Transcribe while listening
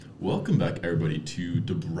Welcome back, everybody, to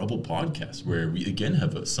the BRUBBLE podcast, where we again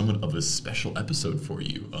have somewhat of a special episode for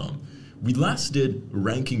you. We last did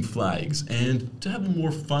ranking flags, and to have a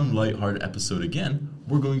more fun, lighthearted episode again,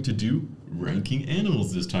 we're going to do ranking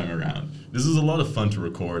animals this time around. This is a lot of fun to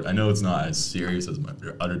record. I know it's not as serious as my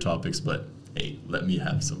other topics, but hey, let me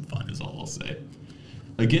have some fun is all I'll say.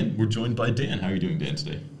 Again, we're joined by Dan. How are you doing, Dan,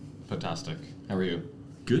 today? Fantastic. How are you?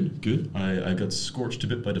 Good. I got scorched a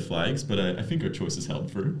bit by the flags, but I think our choice is held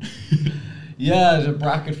for. Yeah, the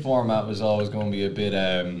bracket format was always going to be a bit,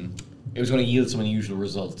 it was going to yield some unusual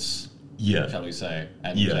results. Yeah. Shall we say.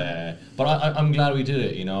 And, yeah. But I'm glad we did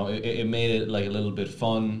it, you know. It made it like a little bit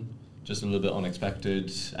fun, just a little bit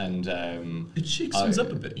unexpected, and it shakes things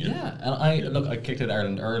up a bit, you know? Yeah, and I kicked out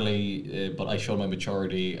Ireland early, but I showed my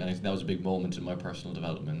maturity, and I think that was a big moment in my personal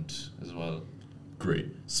development as well. Great.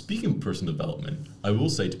 Speaking of personal development, I will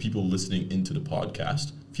say to people listening into the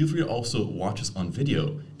podcast, feel free to also watch us on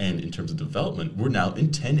video. And in terms of development, we're now in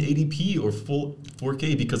 1080p or full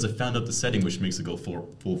 4K because I found out the setting which makes it go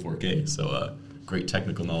full 4K. So great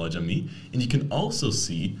technical knowledge on me. And you can also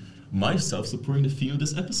see myself supporting the theme of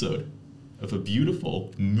this episode of a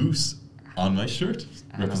beautiful moose on my shirt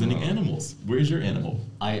representing animals. Where's your animal?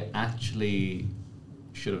 I actually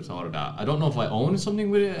should have thought of that. I don't know if I own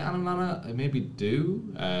something with animal. I maybe do,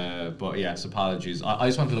 but yes, apologies. I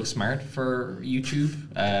just want to look smart for YouTube,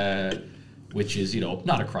 which is,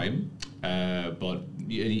 not a crime, but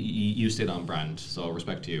you stayed on brand, so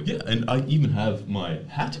respect to you. Yeah, and I even have my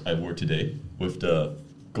hat I wore today with the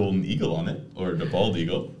golden eagle on it, or the bald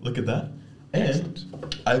eagle. Look at that. And excellent.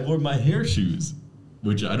 I wore my hair shoes,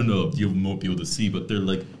 which I don't know if you won't be able to see, but they're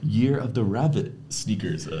like Year of the Rabbit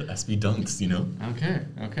sneakers, SB Dunks,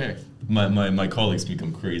 Okay. My colleagues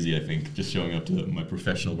become crazy, I think, just showing up to my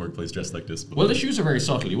professional workplace dressed like this. But well, the shoes are very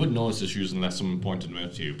subtle. You wouldn't notice the shoes unless someone pointed them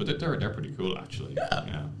out to you, but they're pretty cool, actually.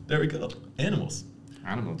 Yeah. There we go. Animals.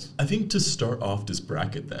 I think to start off this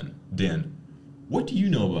bracket then, Dan, what do you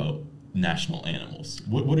know about national animals?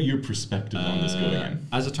 What are your perspectives on this going in?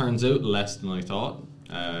 As it turns out, less than I thought.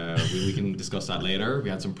 We can discuss that later. We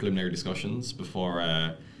had some preliminary discussions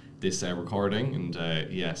before this recording, and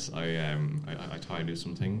yes, I thought I knew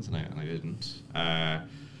some things, and I didn't.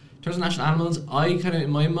 In terms of national animals, in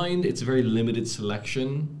my mind, it's a very limited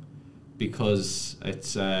selection because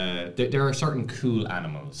it's there are certain cool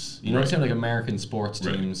animals. You know what I'm saying? Like American sports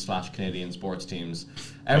teams / Canadian sports teams.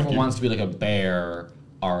 Everyone wants to be like a bear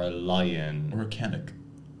or a lion or a Canuck.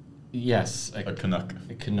 Yes. A Canuck.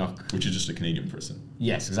 A Canuck. Which is just a Canadian person.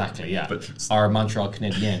 Yes, exactly, yeah. But or Montreal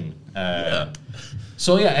Canadien. Yeah.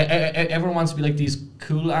 So, yeah, everyone wants to be like these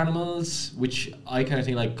cool animals, which I kind of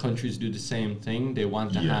think like countries do the same thing. They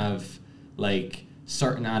want to have like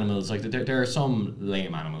certain animals. Like there are some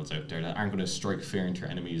lame animals out there that aren't going to strike fear into your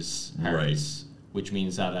enemies' hearts. Right. Which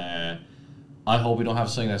means that I hope we don't have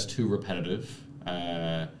something that's too repetitive.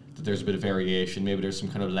 That there's a bit of variation. Maybe there's some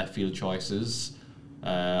kind of left field choices.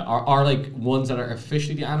 Are like ones that are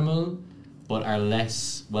officially the animal, but are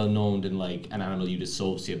less well known than like an animal you'd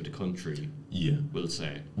associate with the country. Yeah, we'll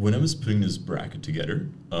say. When I was putting this bracket together,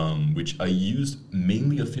 which I used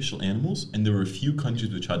mainly official animals, and there were a few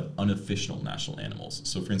countries which had unofficial national animals.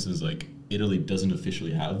 So, for instance, like Italy doesn't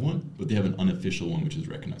officially have one, but they have an unofficial one which is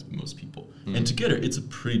recognized by most people. Mm. And together, it's a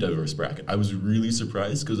pretty diverse bracket. I was really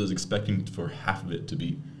surprised because I was expecting for half of it to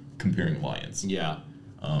be comparing lions. Yeah.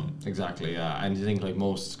 Exactly, yeah. And you think like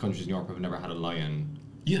most countries in Europe have never had a lion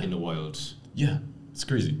in the wild. Yeah, it's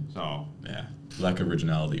crazy. So yeah, lack of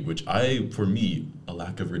originality. Which for me, a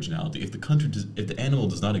lack of originality. If the animal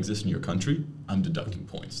does not exist in your country, I'm deducting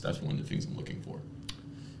points. That's one of the things I'm looking for.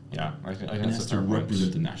 Yeah, I think it has to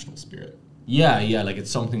represent the national spirit. Yeah, like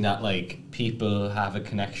it's something that like people have a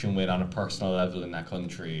connection with on a personal level in that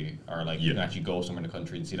country, or like you can actually go somewhere in the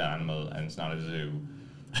country and see that animal, and it's not a zoo.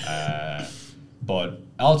 But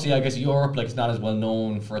also, I guess Europe, like, it's not as well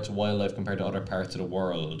known for its wildlife compared to other parts of the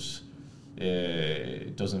world.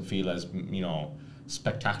 It doesn't feel as,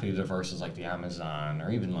 spectacularly diverse as like the Amazon, or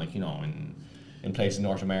even like, in places in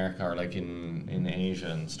North America or like in Asia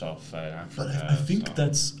and stuff. Africa, but I think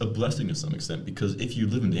that's a blessing to some extent, because if you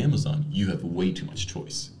live in the Amazon, you have way too much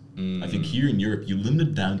choice. I think here in Europe, you limit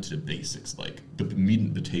it down to the basics, like the meat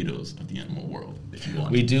and potatoes of the animal world, if you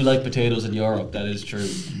want. We do like potatoes in Europe, that is true.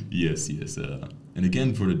 Yes. And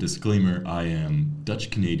again, for the disclaimer, I am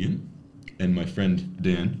Dutch-Canadian, and my friend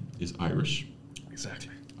Dan is Irish.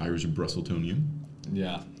 Exactly. Irish Brusseltonian.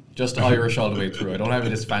 Yeah, just Irish all the way through. I don't have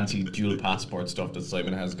this fancy dual passport stuff that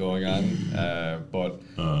Simon has going on, but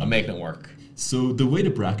I'm making it work. So the way the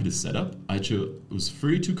bracket is set up, it was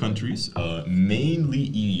 32 countries, mainly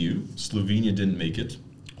EU. Slovenia didn't make it.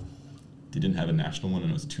 they didn't have a national one,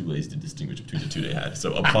 and I was too lazy to distinguish between the two they had.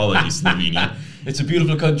 So apologies, Slovenia. It's a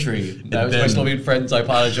beautiful country. Now, to my Slovenian friends, I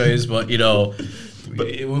apologize, but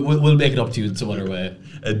we'll make it up to you in some other way.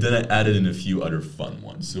 And then I added in a few other fun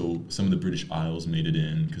ones. So some of the British Isles made it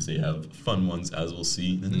in because they have fun ones, as we'll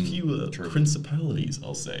see, and a few principalities,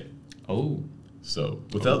 I'll say. Oh. So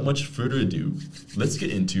without much further ado, let's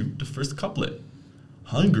get into the first couplet.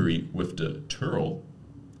 Hungary with the turtle,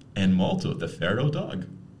 and Malta with the pharaoh dog.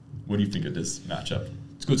 What do you think of this matchup?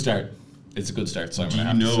 It's a good start. It's a good start,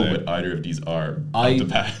 Simon. Do you know what either of these are? I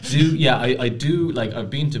do. Yeah, I do. Like, I've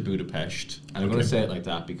been to Budapest, and I'm going to say it like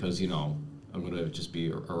that because I'm going to just be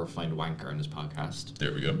a refined wanker on this podcast.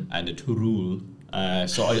 There we go. And the Turul.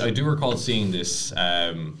 So I do recall seeing this.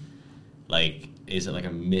 Is it like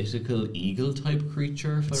a mythical eagle type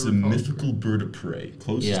creature? It's a mythical bird of prey,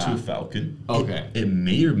 closest to a falcon. Okay. It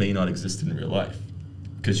may or may not exist in real life,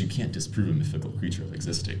 because you can't disprove a mythical creature of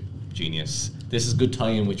existing. Genius. This is good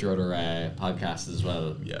tie-in with your other podcasts as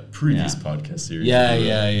well. Yeah, previous podcast series.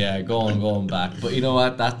 Yeah. Going back. But you know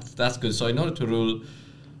what? That's good. So I know the Turul.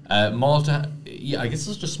 Malta, I guess it's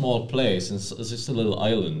just a small place, and it's just a little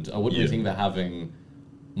island. I wouldn't really think about having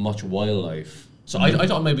much wildlife. So I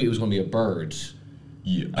thought maybe it was going to be a bird.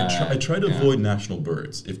 Yeah, I try to avoid national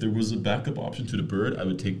birds. If there was a backup option to the bird, I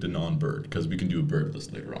would take the non-bird, because we can do a bird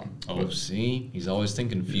list later on. Oh, see? He's always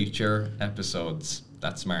thinking future episodes.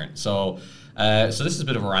 That's smart. So this is a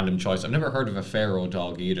bit of a random choice. I've never heard of a pharaoh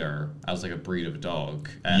dog either as like a breed of dog.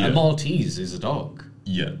 A Maltese is a dog.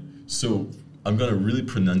 Yeah. So I'm going to really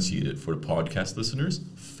pronunciate it for the podcast listeners.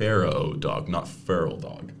 Pharaoh dog, not feral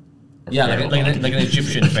dog. Yeah, like an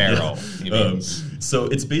Egyptian pharaoh. So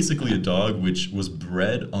it's basically a dog which was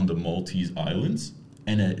bred on the Maltese Islands,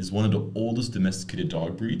 and it is one of the oldest domesticated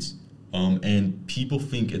dog breeds. And people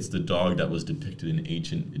think it's the dog that was depicted in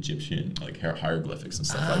ancient Egyptian hieroglyphics and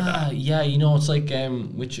stuff like that. Yeah, it's like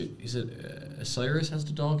which is it? Osiris has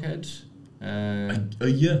the dog head.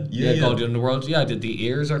 God in the world. Yeah, the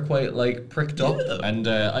ears are quite pricked up, and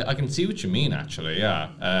I can see what you mean actually. Yeah,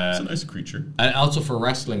 it's a nice creature. And also for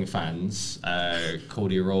wrestling fans,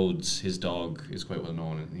 Cody Rhodes, his dog is quite well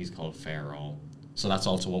known, and he's called Pharaoh. So that's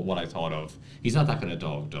also what I thought of. He's not that kind of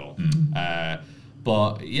dog though.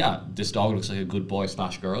 But yeah, this dog looks like a good boy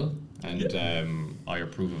 / girl, and I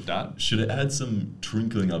approve of that. Should I add some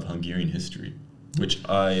twinkling of Hungarian history, which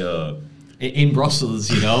I. In Brussels,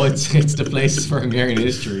 it's the place for Hungarian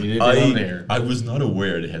history. I was not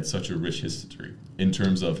aware they had such a rich history in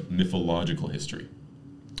terms of mythological history.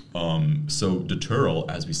 So the turtle,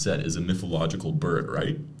 as we said, is a mythological bird,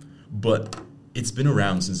 right? But it's been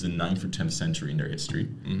around since the 9th or 10th century in their history,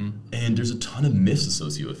 and there's a ton of myths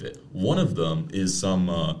associated with it. One of them is some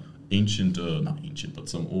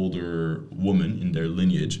some older woman in their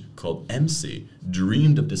lineage called MC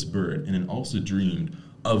dreamed of this bird, and then also dreamed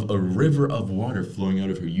of a river of water flowing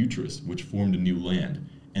out of her uterus, which formed a new land.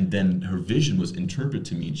 And then her vision was interpreted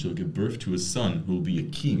to mean she'll give birth to a son who will be a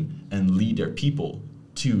king and lead their people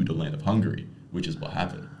to the land of Hungary, which is what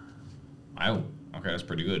happened. Wow. Okay, that's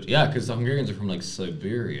pretty good. Yeah, because the Hungarians are from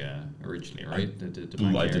Siberia originally, right? I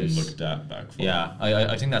didn't look that back far. Yeah,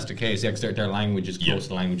 I think that's the case. Yeah, because their language is close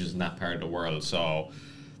to languages in that part of the world. So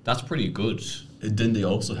that's pretty good. And then they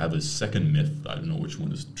also have a second myth, I don't know which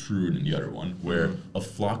one is truer than the other one, where a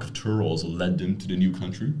flock of turtles led them to the new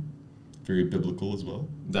country. Very biblical as well.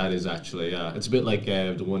 That is actually, yeah. It's a bit like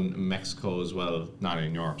the one in Mexico as well, not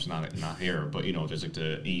in Europe, so not here, but there's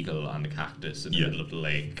the eagle and the cactus in the middle of the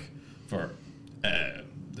lake for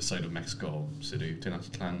the site of Mexico City,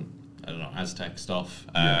 Tenochtitlan, I don't know, Aztec stuff.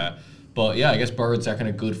 But yeah, I guess birds are kind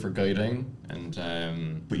of good for guiding. And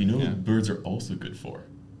But birds are also good for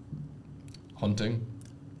hunting.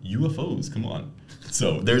 UFOs, come on.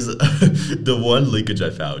 So there's the one linkage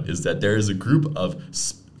I found is that there is a group of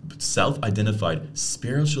self-identified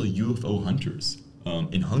spiritual UFO hunters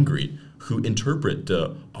in Hungary who interpret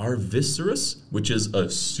the Arvisurus, which is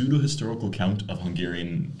a pseudo-historical account of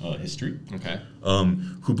Hungarian history. Okay.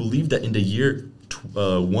 Who believe that in the year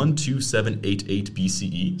 12788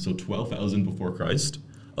 BCE, so 12,000 before Christ,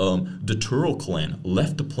 the Turtle clan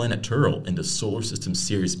left the planet Turtle in the solar system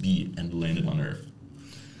Sirius B and landed on Earth.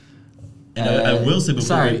 And I will say before...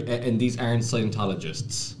 Sorry, and these aren't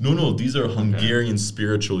Scientologists? No, these are Hungarian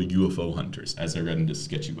spiritual UFO hunters, as I read in this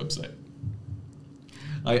sketchy website.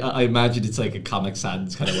 I imagine it's like a Comic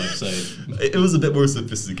Sans kind of website. It was a bit more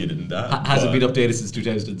sophisticated than that. Hasn't been updated since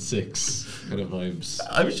 2006 kind of vibes.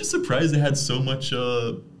 I was just surprised they had so much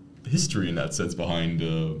history in that sense behind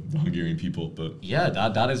the Hungarian people. But yeah,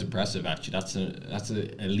 that is impressive actually. That's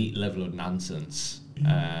an elite level of nonsense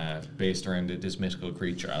based around this mythical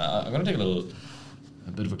creature. I'm going to take a little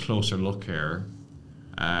a bit of a closer look here.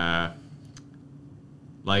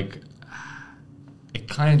 Like, it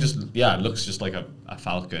kind of just, it looks just like a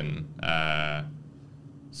falcon.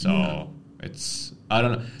 It's, I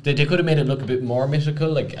don't know. They could have made it look a bit more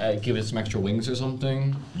mythical, like give it some extra wings or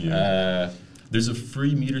something. Yeah. There's a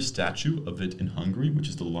 3-meter statue of it in Hungary, which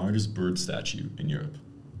is the largest bird statue in Europe.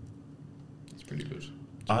 That's pretty good.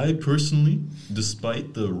 I personally,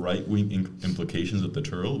 despite the right-wing implications of the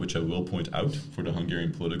turtle, which I will point out for the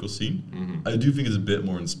Hungarian political scene, I do think it's a bit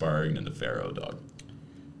more inspiring than the pharaoh dog.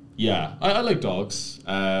 Yeah, I like dogs,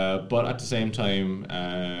 but at the same time,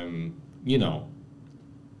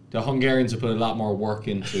 the Hungarians have put a lot more work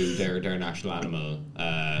into their national animal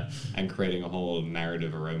and creating a whole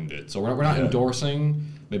narrative around it. So we're not endorsing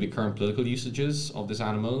maybe current political usages of this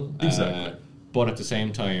animal. Exactly. But at the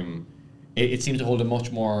same time, it seems to hold a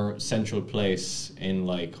much more central place in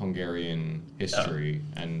like Hungarian history,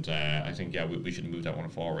 and I think we should move that one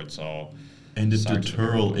forward. So, and if the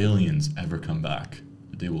turtle aliens ever come back,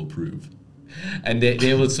 they will approve. And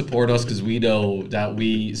they will support us because we know that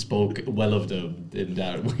we spoke well of them and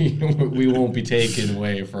that we won't be taken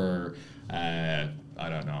away for, I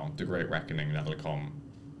don't know, the great reckoning that will come.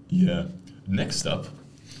 Yeah. Next up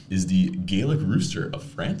is the Gaelic rooster of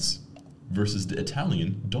France versus the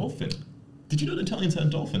Italian dolphin. Did you know the Italians had a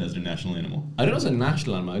dolphin as their national animal? I didn't know it was a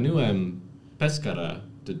national animal. I knew Pescara,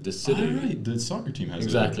 the city. Oh, right. The soccer team has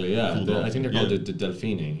exactly, a cool I think they're called the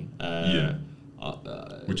Delfini.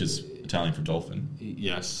 Which is Italian for dolphin.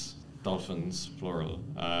 Yes, dolphins, plural.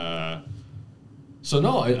 So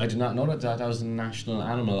no, I did not know that was the national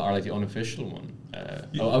animal or like the unofficial one.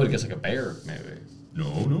 I would guess like a bear, maybe.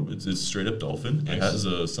 No, it's straight up dolphin. Nice. It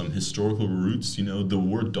has some historical roots. You know, the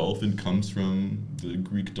word dolphin comes from the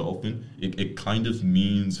Greek dolphin. It kind of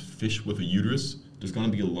means fish with a uterus. There's going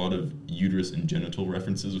to be a lot of uterus and genital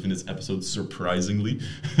references within this episode, surprisingly.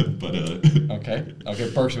 But okay,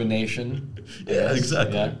 birth of a nation. Yeah,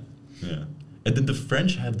 exactly. Yeah. And then the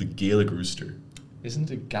French have the Gaelic rooster.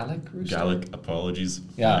 Isn't it Gaelic rooster? Gaelic, apologies.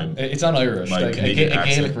 Yeah, it's not Irish. My Like, a Canadian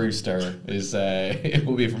Gaelic rooster is it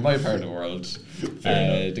will be from my part of the world.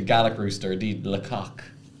 The Gaelic rooster, the Le Coq.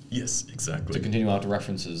 Yes, exactly. To continue on to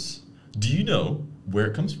references. Do you know where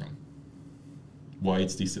it comes from? Why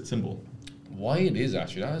it's the symbol? Why it is,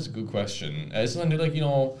 actually, that is a good question. It's something like,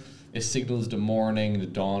 it signals the morning, the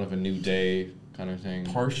dawn of a new day kind of thing.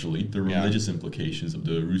 Partially, the religious implications of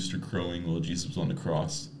the rooster crowing while Jesus was on the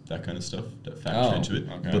cross, that kind of stuff, that factor into it.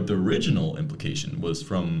 Okay. But the original implication was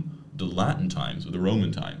from the Latin times, or the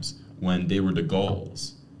Roman times, when they were the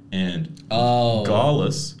Gauls. And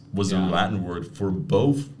Gallus was a Latin word for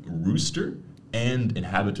both rooster and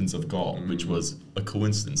inhabitants of Gaul, which was a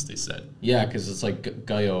coincidence, they said. Yeah, because it's like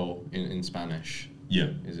gallo in Spanish.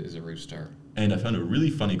 Yeah. Is a rooster. And I found a really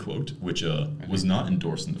funny quote, which was not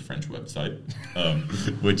endorsed in the French website,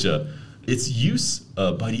 which its use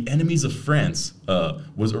by the enemies of France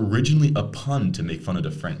was originally a pun to make fun of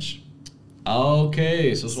the French.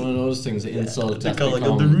 Okay, so it's one of those things, the insult. They call like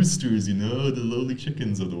the roosters, the lowly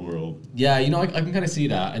chickens of the world. Yeah, I can kind of see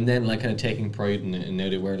that, and then like kind of taking pride in it, and now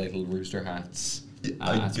they wear like little rooster hats.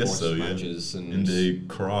 I guess so, matches, and they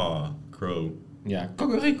crow. Yeah,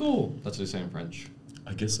 cocorico. That's what they say in French.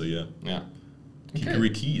 I guess so, yeah. Yeah.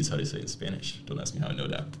 Kikuriki is how they say it in Spanish. Don't ask me how I know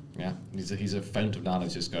that. Yeah, he's a fount of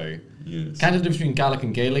knowledge, this guy. Yes. Can't tell the difference between Gaelic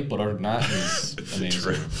and Gaelic, but other than that, he's amazing.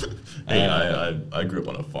 True. Hey, I grew up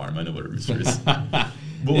on a farm. I know what a rooster is. But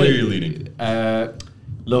where are you leading?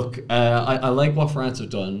 Look, I like what France have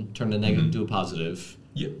done, turn the negative into a positive.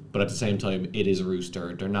 Yeah. But at the same time, it is a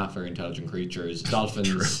rooster. They're not very intelligent creatures.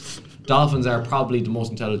 Dolphins are probably the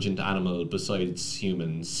most intelligent animal besides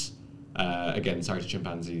humans. Again, sorry to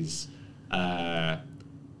chimpanzees.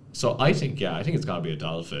 So I think it's got to be a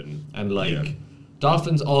dolphin. And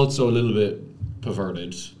dolphins also a little bit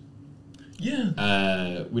perverted.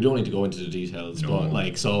 Yeah. We don't need to go into the details, No.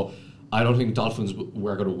 but so I don't think dolphins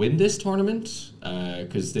were going to win this tournament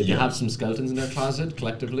because they have some skeletons in their closet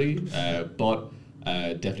collectively, but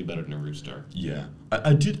definitely better than a rooster. Yeah.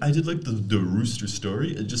 I did like the rooster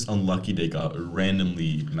story. It's just unlucky they got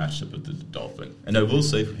randomly matched up with the dolphin. And I will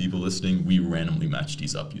say for people listening, we randomly matched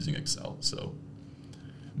these up using Excel. So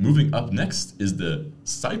moving up next is the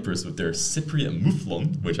Cyprus with their Cypriot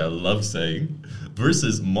mouflon, which I love saying,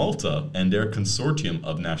 versus Malta and their consortium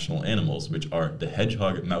of national animals, which are the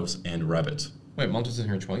hedgehog, mouse, and rabbit. Wait, Malta's in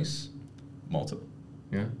here twice? Malta.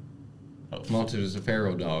 Yeah. Oh. Malta is a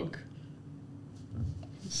pharaoh dog.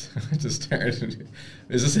 I just started.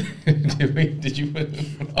 Is this? Did you put?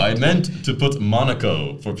 I meant to put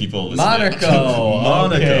Monaco for people listening.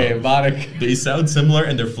 Monaco. Okay, Monaco. They sound similar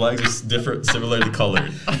and their flags are different, similarly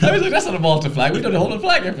colored. I was like, that's not a Malta flag. We've done a whole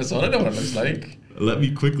flag episode. I know what it looks like. Let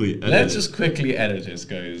me quickly edit Let's just quickly edit this,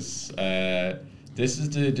 guys. This is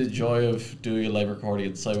the joy of doing a live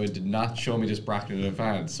recording. Simon did not show me this bracket in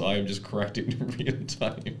advance, so I'm just correcting in real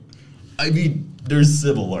time. I mean, they're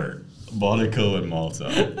similar. Monaco and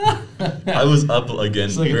Malta. I was up again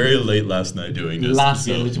very late last night doing this.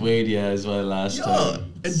 Latvia and Lithuania as well last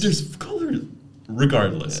time. And there's color.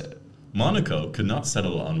 Regardless, Monaco could not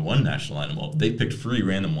settle on one national animal. They picked 3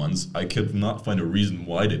 random ones. I could not find a reason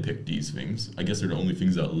why they picked these things. I guess they're the only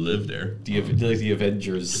things that live there. The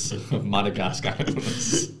Avengers of Madagascar.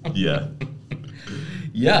 Yeah.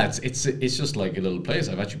 Yeah, it's just like a little place.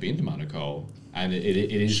 I've actually been to Monaco, and it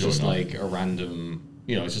is just like a random.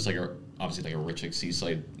 It's just like obviously like a rich like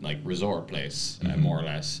seaside like resort place, more or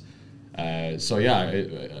less. So yeah,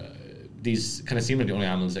 these kind of seem like the only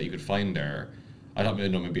animals that you could find there. I thought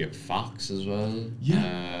maybe a fox as well.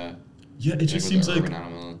 Yeah. It just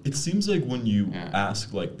seems like when you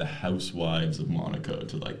ask like the housewives of Monaco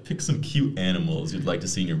to like pick some cute animals you'd like to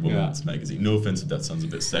see in your women's magazine. No offense if that sounds a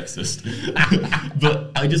bit sexist,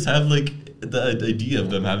 but I just have like the idea of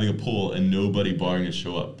them having a poll and nobody barring to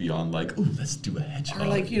show up beyond like, oh, let's do a hedgehog. Or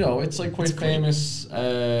like it's like quite famous,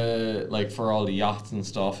 like for all the yachts and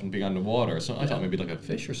stuff and being on the water. So I thought maybe like a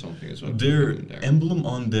fish or something as well. Their emblem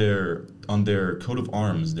on their coat of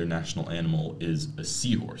arms, their national animal is a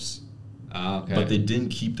seahorse. Okay. But they didn't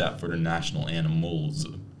keep that for their national animals.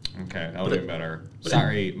 Okay, that would have been better.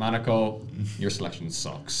 Sorry, Monaco, your selection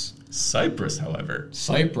sucks. Cyprus, however.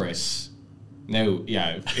 Now,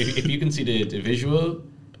 if you can see the visual,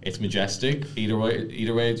 it's majestic. Either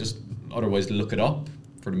way, just otherwise look it up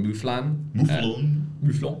for the mouflon.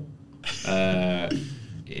 Mouflon.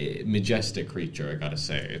 Majestic creature, I gotta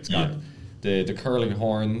say. It's got the curling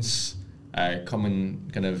horns. Coming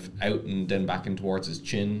kind of out and then back in towards his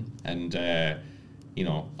chin, and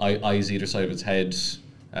eyes either side of its head.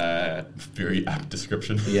 Very apt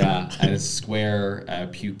description. Yeah, and it's square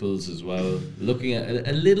pupils as well. Looking at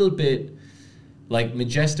a little bit like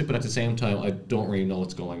majestic, but at the same time, I don't really know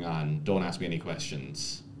what's going on. Don't ask me any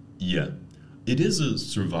questions. Yeah, it is a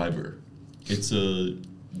survivor. It's the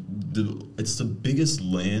biggest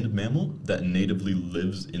land mammal that natively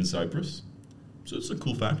lives in Cyprus. So it's a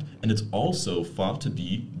cool fact. And it's also thought to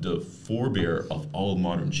be the forebear of all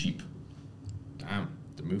modern sheep. Damn,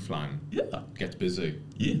 the mouflon. Yeah. Gets busy.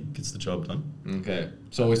 Yeah, gets the job done. Okay.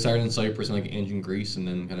 So we started in Cyprus and like ancient Greece and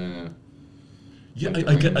then kind of... Yeah,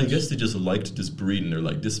 I guess they just liked this breed and they're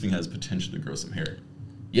like, this thing has potential to grow some hair.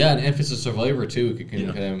 Yeah, and if it's a survivor too, it can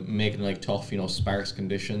kind of make it like tough, sparse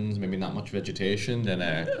conditions, maybe not much vegetation, then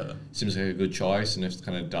seems like a good choice, and if it's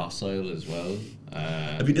kind of docile as well.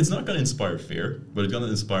 I mean, it's not going to inspire fear, but it's going to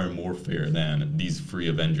inspire more fear than these 3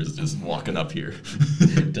 Avengers just walking up here.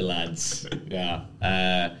 The lads. Yeah,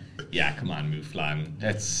 come on, Mouflon.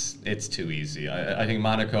 It's too easy. I think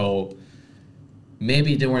Monaco,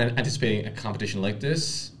 maybe they weren't anticipating a competition like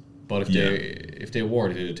this. But if they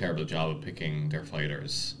award, they did a terrible job of picking their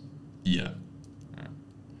fighters. Yeah.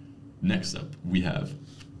 Next up, we have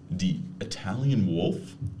the Italian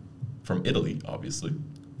wolf from Italy, obviously,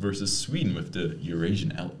 versus Sweden with the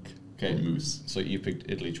Eurasian elk or moose. So you picked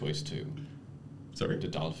Italy choice 2. Sorry? The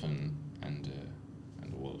dolphin and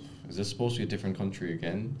the wolf. Is this supposed to be a different country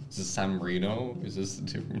again? Is this San Marino? Is this a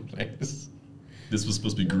different place? This was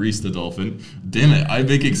supposed to be Greece, the dolphin. Damn it, I'm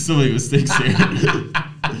making so many mistakes here.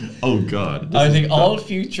 Oh God! I think all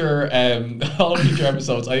future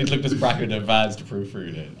episodes, I need to look this bracket in advance to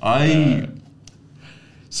proofread it.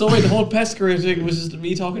 So wait, the whole Pescara thing was just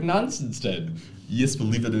me talking nonsense then? Yes, but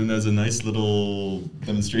leave it in as a nice little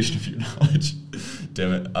demonstration of your knowledge.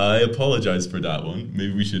 Damn it! I apologize for that one.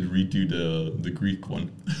 Maybe we should redo the Greek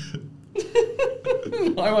one.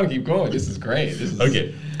 I want to keep going. This is great.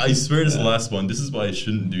 Okay, I swear this is the last one. This is why I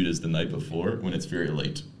shouldn't do this the night before when it's very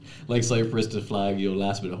late. Like Cyprus to flag,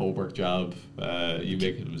 last minute homework job. You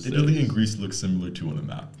make a mistake. Italy and Greece look similar too on the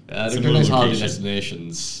map. They're nice holiday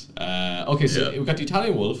destinations. Okay, so we've got the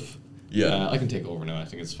Italian wolf. Yeah. I can take over now. I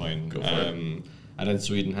think it's fine. Go for it. And then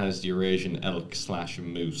Sweden has the Eurasian elk /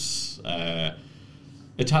 moose.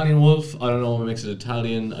 Italian wolf, I don't know what makes it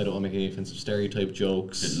Italian. I don't want to make any offensive stereotype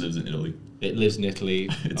jokes. It lives in Italy.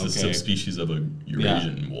 It's a subspecies of a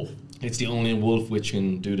Eurasian wolf. It's the only wolf which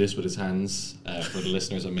can do this with his hands. For the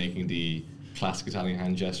listeners, I'm making the classic Italian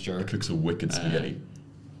hand gesture. It cooks a wicked spaghetti.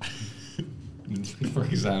 For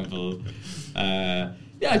example.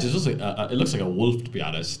 It just looks like it looks like a wolf, to be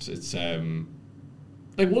honest. It's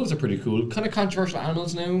like wolves are pretty cool. Kind of controversial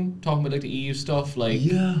animals now. Talking about like the EU stuff, like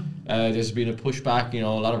there's been a pushback. A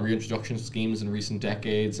lot of reintroduction schemes in recent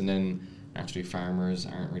decades, and then naturally farmers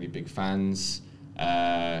aren't really big fans.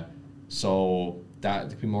 So that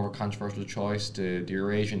could be more of a controversial choice. The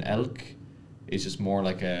Eurasian elk is just more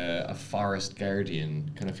like a forest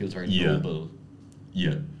guardian. Kind of feels very noble.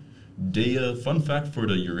 Yeah. Fun fact for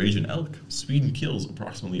the Eurasian elk: Sweden kills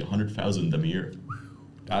approximately 100,000 of them a year.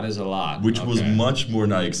 That is a lot. Which was much more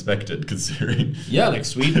than I expected, considering. Yeah, like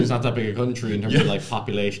Sweden is not that big a country in terms of like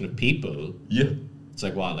population of people. Yeah. It's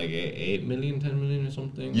like what, like 8 million, 10 million or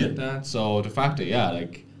something like that. So the fact that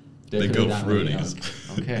like they go fruity.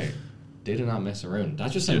 Okay, they do not mess around.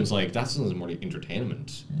 That just sounds like more like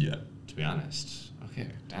entertainment. Yeah. To be honest. Okay,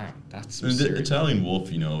 damn, that's. And the Italian wolf,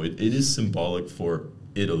 it is symbolic for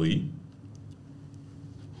Italy.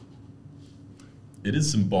 It is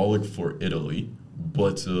symbolic for Italy.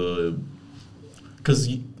 But, because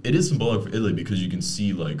it is symbolic for Italy because you can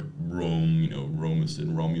see, like, Rome, Romus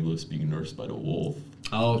and Romulus being nursed by the wolf.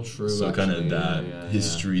 Oh, true. So kind of that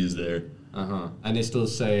history is there. Uh-huh. And they still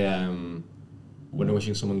say, when they're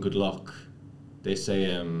wishing someone good luck, they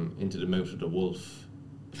say, into the mouth of the wolf,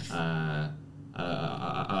 alla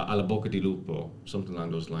bocca di lupo, something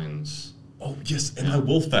along those lines. Oh, yes, and my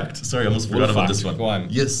wolf fact. Sorry, I almost forgot about this one. Go on.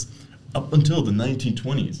 Yes. Up until the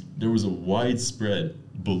 1920s, there was a widespread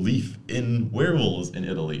belief in werewolves in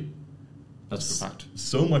Italy. That's a fact.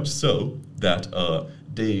 So much so that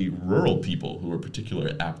rural people who were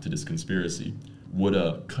particularly apt to this conspiracy would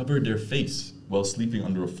cover their face while sleeping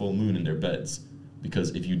under a full moon in their beds, because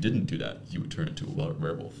if you didn't do that, you would turn into a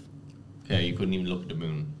werewolf. Okay, you couldn't even look at the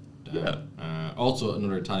moon. Also,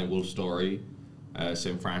 another Italian wolf story.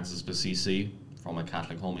 St. Francis of Assisi, for all my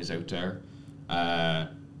Catholic homies out there.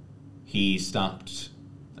 He stopped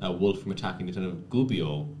a wolf from attacking the town of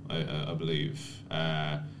Gubbio, I believe.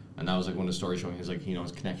 And that was like one of the stories showing his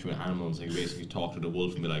his connection with animals. Like, he basically talked to the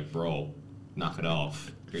wolf and be like, bro, knock it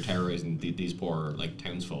off. You're terrorizing these poor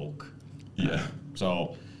townsfolk. Yeah.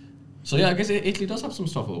 So yeah, I guess Italy does have some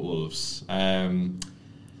stuff with wolves.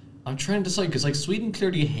 I'm trying to decide, because Sweden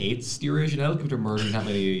clearly hates the Eurasian elk if they're murdering that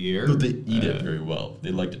many a year. But they eat it very well.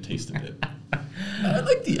 They like to taste of it. I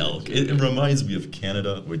like the elk. It reminds me of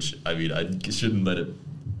Canada, which, I shouldn't let it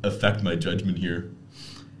affect my judgment here.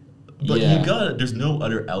 But there's no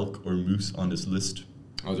other elk or moose on this list.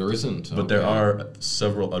 Oh, there isn't? But there are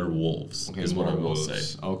several other wolves, is what I will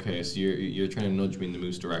say. Okay, so you're trying to nudge me in the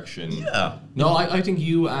moose direction. Yeah. No, I think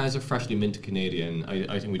you, as a freshly minted Canadian,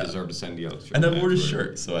 I think we deserve to send the elk. And I wore the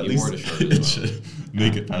shirt, so at least it should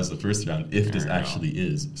make it past the first round, if this actually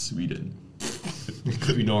is Sweden. It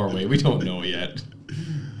could be Norway. We don't know yet.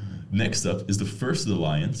 Next up is the first of the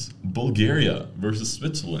alliance, Bulgaria versus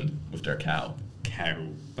Switzerland with their cow. Cow.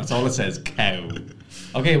 That's all it says, cow.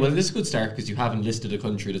 Okay, well, this is a good start because you haven't listed a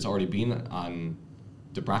country that's already been on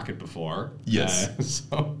the bracket before. Yes.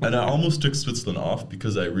 And I almost took Switzerland off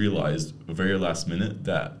because I realized very last minute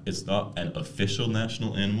that it's not an official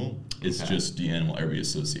national animal. It's just the animal everybody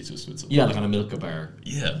associates with Switzerland. Yeah, like on a Milka bar.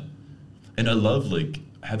 Yeah. And I love,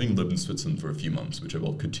 having lived in Switzerland for a few months, which I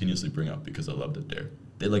will continuously bring up because I loved it there.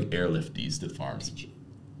 They airlift these to farms. Did you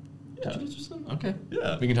live in Switzerland? Okay.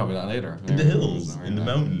 Yeah. We can talk about that later. In the hills, in the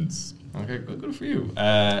mountains. Okay, good for you.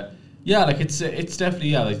 It's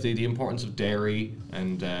definitely the importance of dairy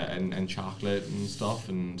and chocolate and stuff,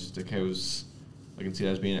 and the cows. I can see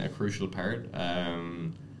that as being a crucial part.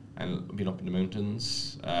 And being up in the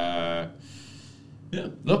mountains.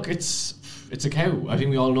 Look, it's a cow. I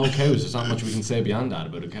think we all know cows. There's not much we can say beyond that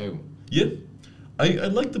about a cow. Yeah, I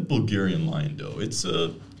like the Bulgarian line though. It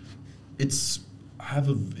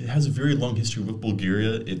has a very long history with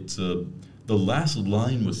Bulgaria. The last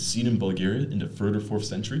line was seen in Bulgaria in the 3rd or 4th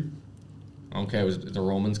century. Okay, was the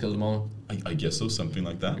Romans killed them all? I guess so, something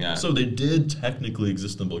like that. Yeah. So they did technically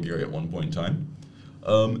exist in Bulgaria at one point in time.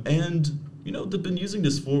 And, they've been using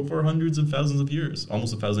this for hundreds and thousands of years,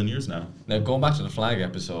 almost 1,000 years now. Now, going back to the flag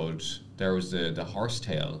episode, there was the horse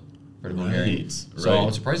tail for the Bulgarian. So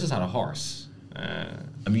I'm surprised it's not a horse.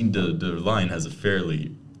 The line has a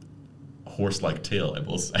fairly horse-like tail, I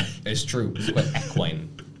will say. It's true. It's quite equine.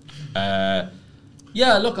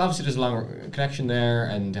 Look, obviously there's a long connection there,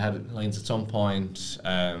 and had lines at some point.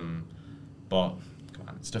 But come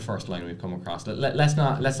on, it's the first line we've come across. Let's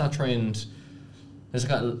not try and let's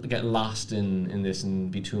get lost in this and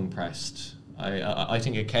be too impressed. I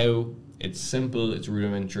think a cow, it's simple, it's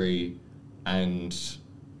rudimentary, and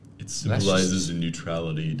it symbolizes the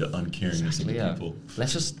neutrality, the uncaringness of the people.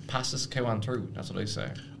 Let's just pass this cow on through. That's what I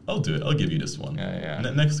say. I'll do it. I'll give you this one. Yeah.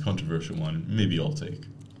 Next controversial one, maybe I'll take,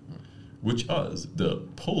 which is the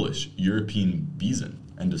Polish European bison.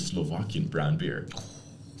 and the Slovakian brown beer.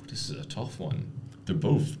 This is a tough one. They're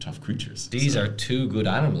both tough creatures. These are two good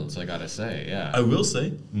animals, I gotta say, yeah. I will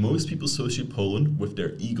say, most people associate Poland with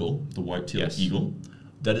their eagle, the white-tailed eagle.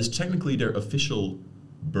 That is technically their official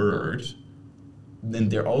bird.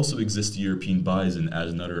 And there also exists the European bison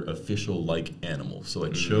as another official animal. So I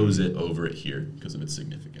chose it over it here because of its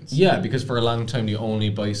significance. Yeah, because for a long time the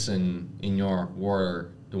only bison in Europe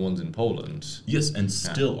were the ones in Poland. Yes, and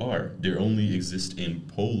still are. They only exist in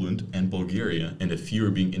Poland and Bulgaria, and a few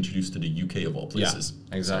are being introduced to the UK of all places.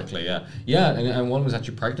 Yeah, exactly. So. Yeah. And one was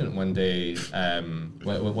actually pregnant when they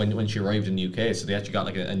when she arrived in the UK, so they actually got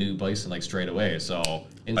a new bison straight away. So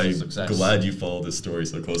instant success. I'm glad you followed this story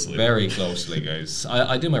so closely. Very closely, guys.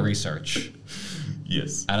 I do my research.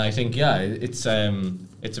 Yes. And I think it's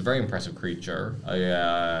a very impressive creature.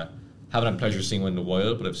 I haven't had the pleasure of seeing one in the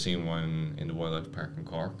wild, but I've seen one in the wildlife park in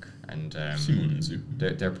Cork, and seen one in the zoo.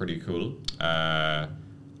 They're pretty cool. And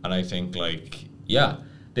I think they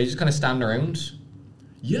just kind of stand around.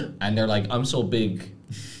 Yeah. And they're like, I'm so big.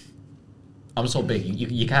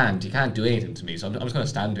 You can't do anything to me. So I'm just gonna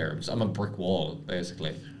stand there. I'm a brick wall,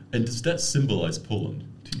 basically. And does that symbolize Poland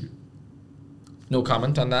to you? No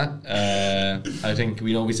comment on that. I think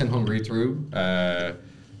we sent Hungary through.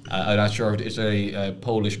 I'm not sure if it's a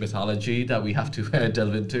Polish mythology that we have to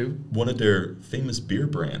delve into. One of their famous beer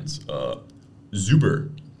brands, Zuber,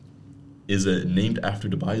 is named after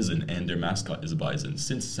the bison, and their mascot is a bison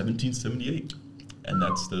since 1778. And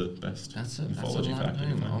that's the best mythology fact.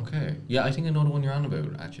 Okay. Yeah, I think I know the one you're on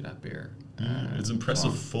about, actually, that beer. It's an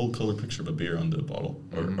impressive full-color picture of a beer on the bottle.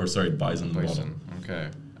 Or sorry, bison on the bottle. Okay.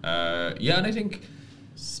 And I think...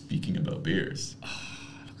 Speaking about beers.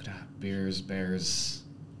 Look at that. Bears...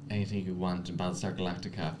 Anything you could want in Battlestar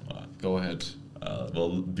Galactica. Go ahead.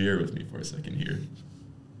 Bear with me for a second here.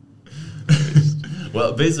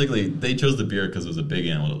 Well, basically, they chose the beer because it was a big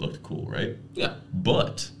animal that looked cool, right? Yeah.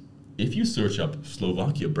 But if you search up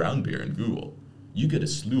Slovakia brown beer in Google, you get a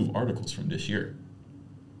slew of articles from this year,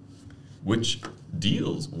 which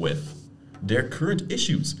deals with their current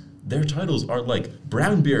issues. Their titles are like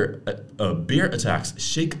brown beer attacks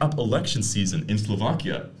shake up election season in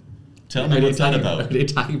Slovakia. Tell me what's that about? Are they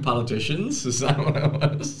attacking politicians? Is that what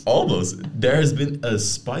it was? Almost. There has been a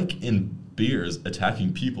spike in beers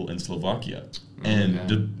attacking people in Slovakia. And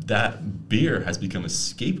that beer has become a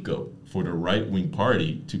scapegoat for the right-wing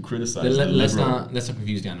party to criticize the let's liberal... Let's not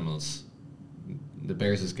confuse the animals. The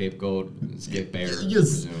bear's a scapegoat, scape bear.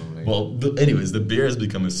 Yes. Well, anyways, the beer has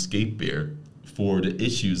become a scape beer for the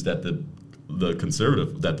issues that the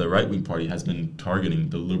right-wing party has been targeting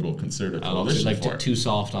the liberal conservative coalition for. Too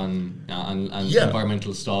soft on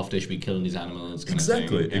environmental stuff. They should be killing these animals.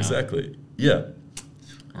 Exactly. Yeah.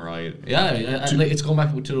 Right. Yeah. It's going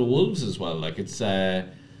back to the wolves as well.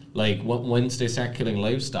 Once they start killing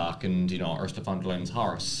livestock and Ursula von der Leyen's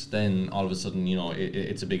horse, then all of a sudden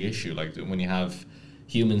it's a big issue. Like when you have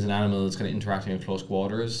humans and animals kind of interacting in close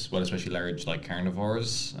quarters, especially large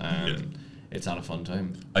carnivores. It's not a fun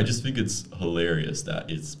time. I just think it's hilarious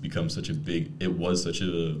that it's become it was such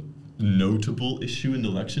a notable issue in the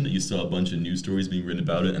election that you saw a bunch of news stories being written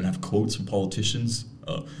about it and have quotes from politicians.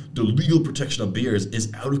 The legal protection of beers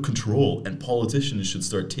is out of control, and politicians should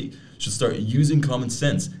start using common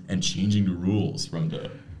sense and changing the rules from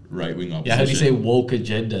the right-wing opposition. Yeah, how do you say woke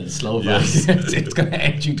agenda in Slovak? Yes. It's kind of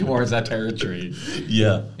edging towards that territory.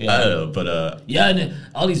 Yeah. I don't know, but... and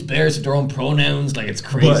all these bears have their own pronouns, it's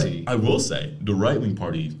crazy. But I will say, the right-wing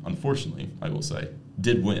party, unfortunately,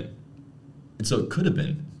 did win. And so it could have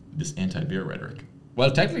been this anti-beer rhetoric.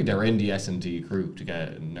 Well, technically they're in the S&D group to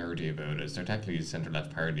get nerdy about it. They're technically a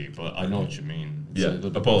centre-left party, but I know what you mean. It's a little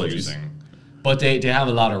bit apologies. Confusing. But they have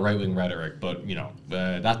a lot of right-wing rhetoric, but,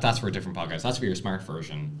 that's for a different podcast. That's for your smart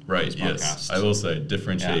version. Right, of this podcast. Yes. I will say,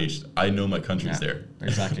 differentiation. Yeah. I know my country's there.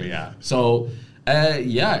 Exactly, yeah. So,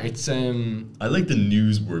 it's... I like the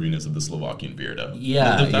newsworthiness of the Slovakian beer, though.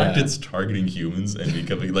 Yeah, the fact it's targeting humans and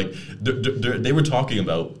becoming, they were talking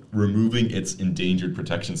about removing its endangered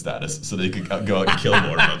protection status so they could go out and kill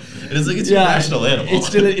more of them. And it's it's a national animal. It's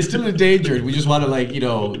still endangered. We just want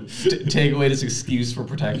to, take away this excuse for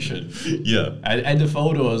protection. Yeah. And the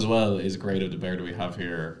photo as well is great of the bear that we have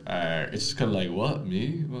here. It's just kind of what,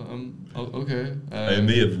 me? Well, okay. I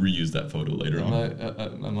may have reused that photo later on.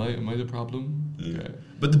 Am I the problem? Yeah. Okay.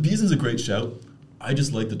 But the bison's a great shout. I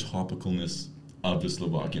just like the topicalness of the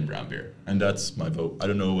Slovakian brown beer. And that's my vote. I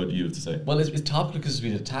don't know what you have to say. Well, it's topical because it's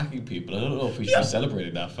been attacking people. I don't know if we should be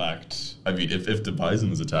celebrating that fact. I mean, if the bison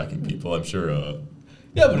was attacking people, I'm sure...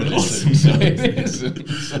 but it isn't.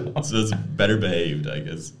 So it's better behaved, I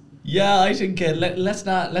guess. Yeah, I think let's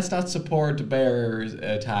not support the bears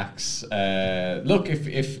attacks. Look,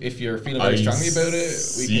 if you're feeling very strongly about it,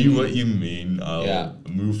 we see can, what you mean. I'll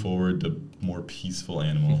move forward to more peaceful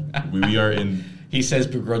animal. we are in. He says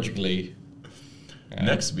begrudgingly.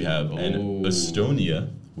 Next, we have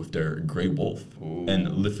Estonia with their grey wolf, and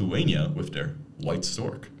Lithuania with their white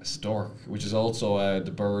stork. A stork, which is also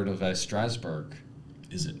the bird of Strasbourg.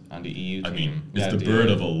 Is it? On the EU team. I mean, it's the bird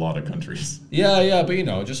of a lot of countries. Yeah, but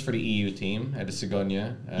just for the EU team, the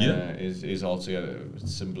Cigonia is also a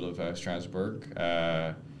symbol of Strasbourg.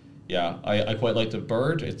 I quite like the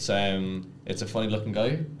bird. It's a funny looking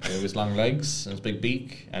guy with his long legs and his big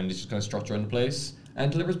beak, and he's just going to strut around the place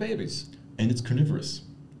and delivers babies. And it's carnivorous.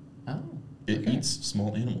 Oh. It eats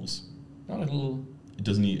small animals. Not little. It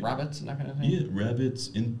doesn't eat rabbits and that kind of thing. Yeah, rabbits,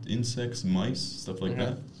 insects, mice, stuff like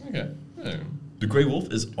that. Okay. The grey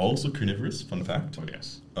wolf is also carnivorous, fun fact. Oh,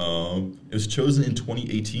 yes. It was chosen in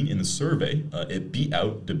 2018 in the survey. It beat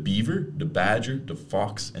out the beaver, the badger, the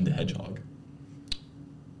fox, and the hedgehog.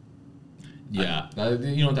 Yeah,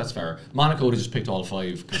 that's fair. Monaco would have just picked all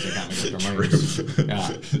 5 because they can't make up their minds.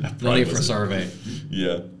 Yeah, no need for a survey.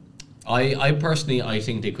 Yeah. I personally, I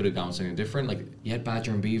think they could have gone something different. Like, you had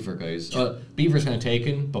badger and beaver, guys. Beaver's kind of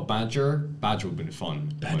taken, but badger would have been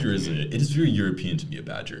fun. Badger it is very European to me, a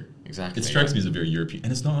badger. Exactly. It strikes me as a very European,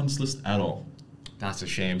 and it's not on this list at all. That's a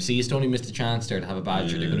shame. See, Estonia missed a chance there to have a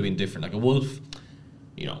badger. They could have been different. Like a wolf,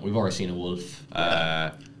 we've already seen a wolf.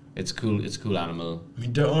 It's cool. It's a cool animal. I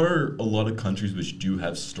mean, there are a lot of countries which do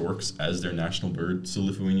have storks as their national bird, so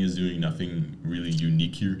Lithuania is doing nothing really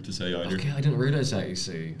unique here to say either. Okay, I didn't realize that, you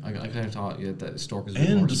see. I kind of thought that stork is a bit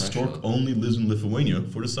and more the special. stork only lives in Lithuania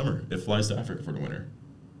for the summer. It flies to Africa for the winter.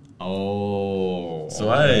 Oh.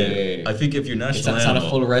 So okay. I think if your national it's animal... not a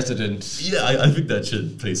full resident. Yeah, I think that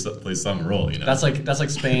should play some role, That's like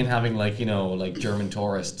Spain having like German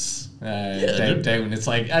tourists down. It's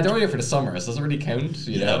like, they're only here for the summer, so it doesn't really count,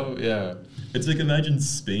 you know? Yeah. It's like, imagine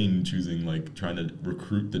Spain choosing, trying to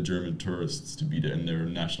recruit the German tourists to be in their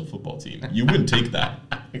national football team. You wouldn't take that.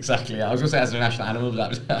 Exactly. I was going to say as their national animal,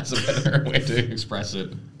 but that's a better way to express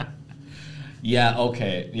it. Yeah.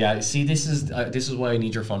 Okay. Yeah. See, this is why I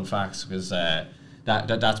need your fun facts, because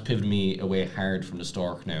that's pivoted me away hard from the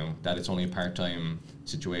stork now. That it's only a part-time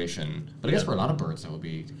situation. But I guess for a lot of birds that would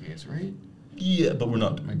be the case, right? Yeah, but we're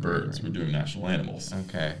not doing birds. We're doing national animals.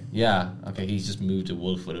 Okay. Yeah. Okay. He's just moved a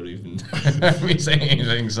wolf without even me saying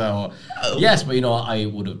anything. So yes, but I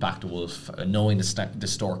would have backed a wolf, knowing the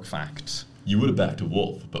stork fact. You would have backed a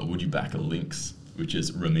wolf, but would you back a lynx, which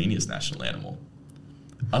is Romania's national animal,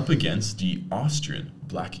 up against the Austrian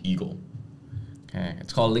black eagle? Okay,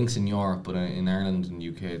 it's called lynx in Europe, but in Ireland and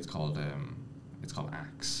UK it's called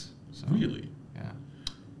axe. So, really? Yeah.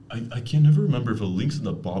 I can never remember if a lynx and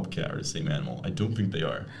a bobcat are the same animal. I don't think they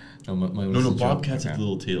are. No, bobcats have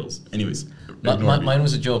little tails. Anyways, mine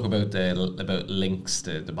was a joke about lynx,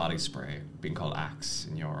 the body spray being called axe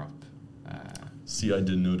in Europe. See, I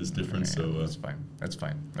didn't notice difference, so... That's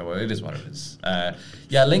fine. No, well, it is what it is.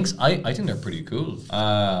 Lynx, I think they're pretty cool.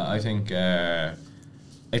 I think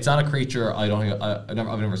it's not a creature I've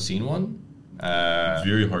never seen one.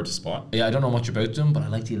 Very hard to spot. Yeah, I don't know much about them, but I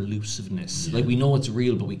like the elusiveness. Yeah. Like, we know it's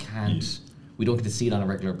real, but we can't... Yeah. We don't get to see it on a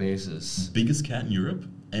regular basis. Biggest cat in Europe,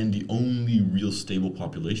 and the only real stable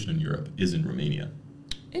population in Europe is in Romania.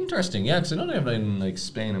 Interesting, yeah, because I know they have it in,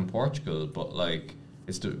 Spain and Portugal, but,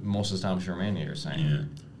 it's the most established in Romania, you're saying. Yeah.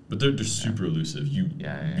 But they're super elusive. You'd be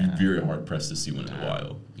very hard pressed to see one in the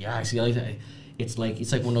wild. Yeah, I see. It's like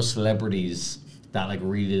one of those celebrities that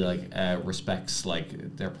really respects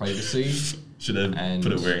their privacy. Should have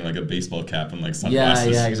put it wearing a baseball cap and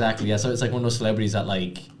sunglasses. Yeah, exactly. Yeah, so it's like one of those celebrities that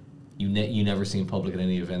you never see in public at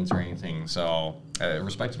any events or anything. So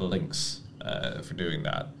respect to the lynx for doing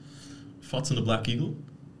that. Thoughts on the black eagle?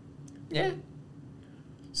 Yeah.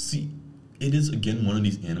 See, it is again one of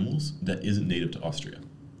these animals that isn't native to Austria.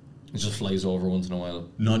 It just flies over once in a while.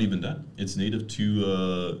 Not even that. It's native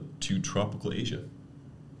to tropical Asia.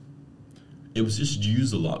 It was just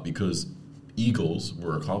used a lot because eagles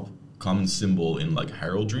were a common symbol in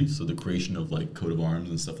heraldry, so the creation of coat of arms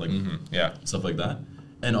and stuff stuff like that.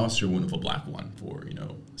 And Austria went with a black one for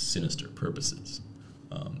sinister purposes.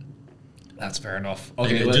 That's fair enough.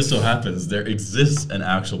 Okay, and it just so happens there exists an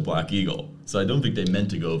actual black eagle. So I don't think they meant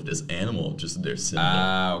to go with this animal, just their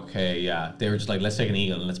symbol. Okay, yeah. They were just let's take an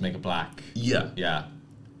eagle and let's make it black. Yeah. Yeah.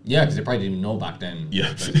 Yeah, because they probably didn't know back then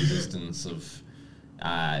about the existence of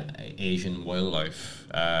Asian wildlife.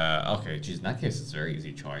 Okay, geez, in that case, it's a very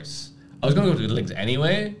easy choice. I was going to go to the lynx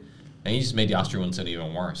anyway, and you just made the Austrian one sound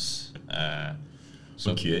even worse.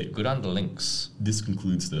 So okay. good on the lynx. This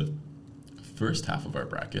concludes the first half of our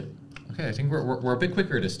bracket. Okay, I think we're a bit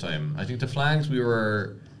quicker this time. I think the flags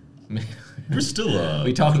We're still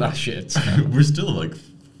we talk a lot of shit. we're still like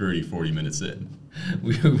 30-40 minutes in.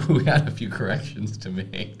 we had a few corrections to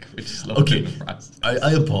make, which is lovely Okay, in the process.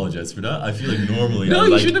 I apologize for that. I feel like normally No, I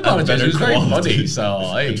you like shouldn't a apologize. better It was very quality funny, so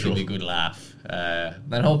I think control. it'll be a good laugh.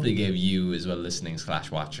 And hopefully gave you as well listening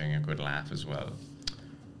 / watching a good laugh as well.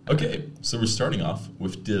 Okay, so we're starting off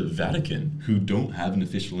with the Vatican, who don't have an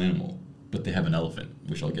official animal, but they have an elephant,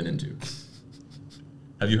 which I'll get into.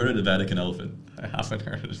 Have you heard of the Vatican elephant? I haven't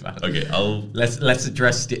heard of that. Okay, Let's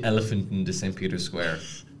address the elephant in the St. Peter's Square.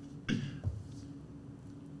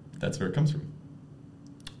 That's where it comes from.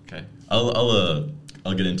 Okay. I'll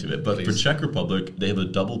get into it. But for Please. Czech Republic, they have a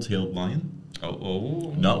double-tailed lion.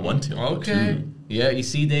 Oh. Not one tail, but Okay. two. Yeah, you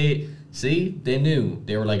see, they knew.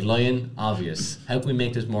 They were like, lion, obvious. How can we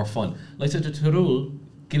make this more fun? Like I said to Tyrol,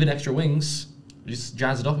 give it extra wings, just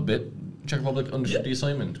jazz it up a bit. Czech Republic understood the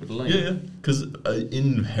assignment with the lion. Yeah. Because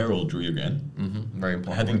in heraldry again, Very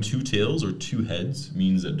important. having two tails or two heads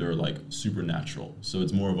means that they're like supernatural. So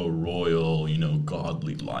it's more of a royal,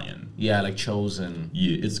 godly lion. Yeah, like chosen.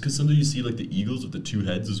 Yeah, it's because sometimes you see like the eagles with the two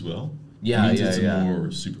heads as well. Yeah, it means yeah, it's yeah. more Yeah,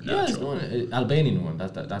 it's supernatural. the Albanian one.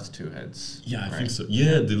 That's two heads. Yeah, I right? think so.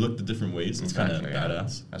 Yeah, they look the different ways. It's kind of Exactly, yeah.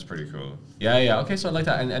 badass. That's pretty cool. Yeah. Okay, so I like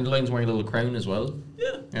that. And the lion's wearing a little crown as well.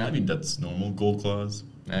 Yeah, I mean that's normal. Gold claws.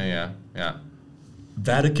 Yeah.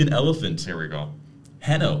 Vatican elephant. Here we go.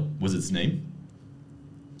 Hanno was its name.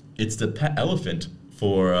 It's the pet elephant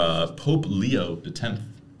for Pope Leo X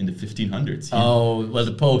in the 1500s. Oh, well,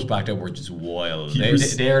 the popes back then were just wild.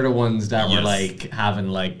 They're the ones that were Yes. like having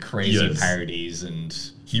like crazy Yes. parties and.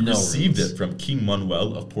 He no received rules. it from King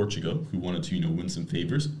Manuel of Portugal, who wanted to, win some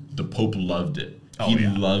favors. The Pope loved it. Oh, He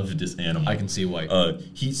yeah. loved this animal. I can see why.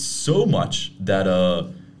 He's so much that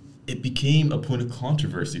it became a point of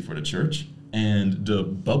controversy for the church, and the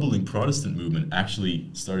bubbling Protestant movement actually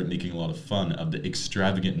started making a lot of fun of the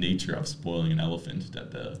extravagant nature of spoiling an elephant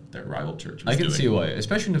that their rival church was I can doing. see why.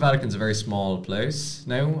 Especially in the Vatican's a very small place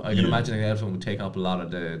now. I can Yeah. imagine the elephant would take up a lot of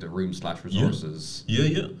the room / resources.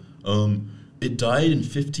 Yeah. It died in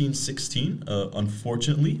 1516,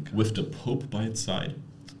 unfortunately, with the Pope by its side.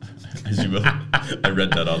 As you will. I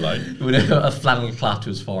read that online. With a flannel cloth to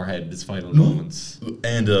his forehead in his final moments.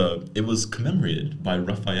 And it was commemorated by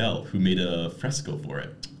Raphael, who made a fresco for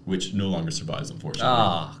it, which no longer survives, unfortunately.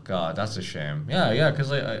 Ah, God, that's a shame. Yeah,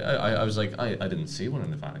 because I was like, I didn't see one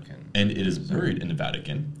in the Vatican. And it is buried in the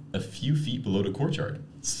Vatican, a few feet below the courtyard.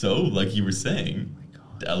 So, like you were saying,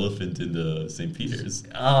 the elephant in the St. Peter's.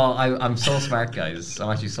 Oh, I'm so smart, guys. I'm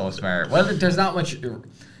actually so smart. Well, there's not much.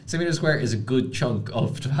 St. Peter's Square is a good chunk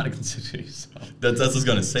of the Vatican City. So. That's what I was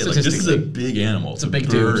going to say. Like, this is a big animal It's a to big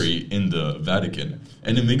bury in the Vatican.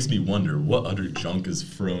 And it makes me wonder what other junk is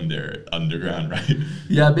thrown there underground, right?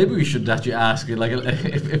 Yeah, maybe we should actually ask. Like,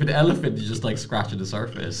 if an elephant is just like scratching the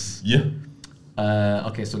surface. Yeah.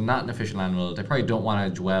 Okay, so not an official animal. They probably don't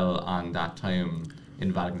want to dwell on that time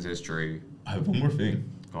in Vatican's history. I have one more thing.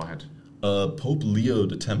 Go ahead. Pope Leo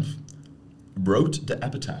X wrote the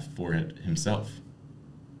epitaph for it himself.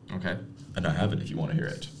 Okay. And I have it if you want to hear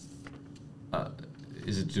it.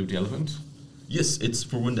 Is it to do with the elephant? Yes, it's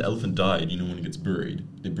for when the elephant died, when it gets buried.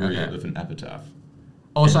 They bury Okay. it with an epitaph.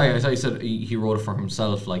 Oh, sorry. I thought you said he wrote it for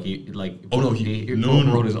himself. Like he Oh, no, he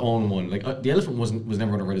no. wrote his own one. Like the elephant was never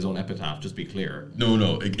going to write his own epitaph. Just be clear.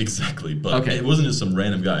 No, exactly. But Okay. it wasn't just some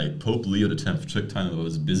random guy. Pope Leo X took time out of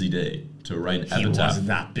his busy day to write an epitaph.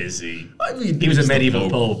 that busy. I mean, He was a the medieval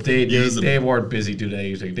pope. They a- weren't busy, do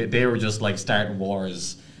they? They were just like starting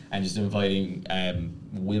wars and just inviting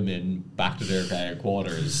women back to their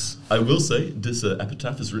quarters. I will say, this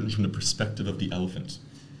epitaph is written from the perspective of the elephant,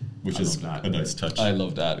 which I is love that. a nice touch. I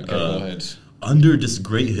love that. Okay, go ahead. Under this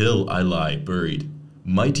great hill I lie buried,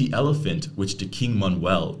 mighty elephant which the King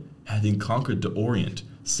Manuel, having conquered the Orient,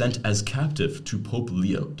 sent as captive to Pope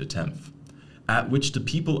Leo X, at which the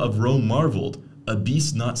people of Rome marveled, a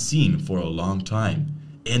beast not seen for a long time,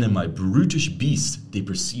 and in my brutish beast they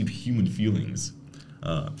perceived human feelings.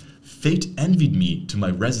 Fate envied me to my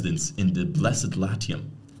residence in the blessed Latium,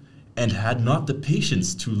 and had not the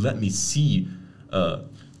patience to let me see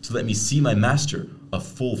my master a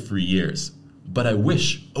full 3 years. But I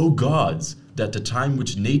wish, O gods, that the time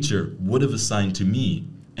which nature would have assigned to me,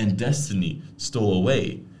 and destiny stole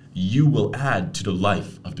away, you will add to the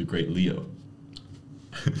life of the great Leo.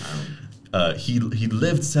 He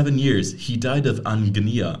lived 7 years. He died of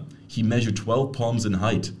angina. He measured 12 palms in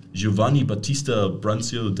height. Giovanni Battista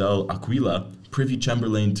Brunzio del Aquila, privy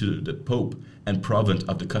chamberlain to the Pope and province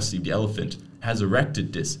of the custody of the elephant, has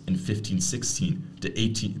erected this in 1516, the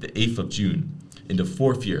 8th of June, in the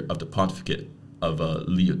 4th year of the pontificate of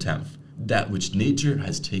Leo X. that which nature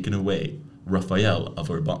has taken away, Raphael of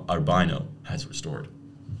Urbino has restored.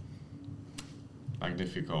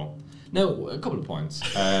 Magnifico. Now, a couple of points.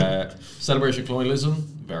 Celebration of colonialism,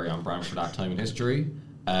 very on brand for that time in history.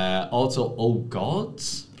 Also, oh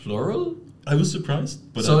gods, plural. I was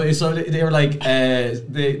surprised, but so they were like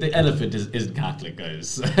the elephant isn't Catholic,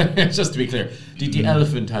 guys. Just to be clear, the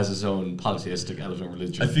elephant has its own polytheistic elephant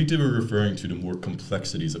religion. I think they were referring to the more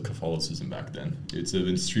complexities of Catholicism back then. It's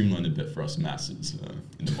been streamlined a bit for us masses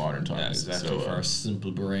in the modern times. Yeah, exactly. For our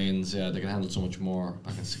simple brains, they can handle so much more.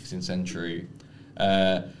 Back in the 16th century,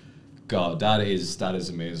 God, that is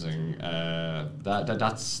amazing.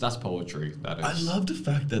 That's poetry. That is. I love the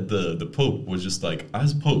fact that the Pope was just like,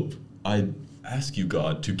 as Pope, I ask you,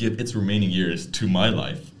 God, to give its remaining years to my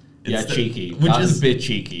life. Cheeky. That's a bit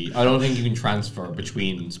cheeky. I don't think you can transfer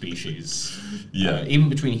between species. Yeah. Even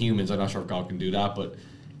between humans, I'm not sure if God can do that, but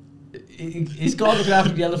is God looking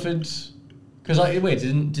after the elephant? Because,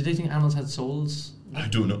 did they think animals had souls? I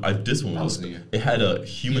don't know. This one was... It had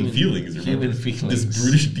human feelings. Human feelings. This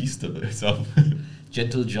brutish beast of itself.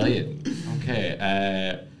 Gentle giant.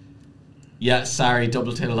 Okay. Yeah, sorry,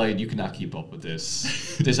 double-tailed lion, you cannot keep up with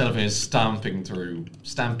this. This elephant is stampeding through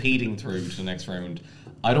to the next round.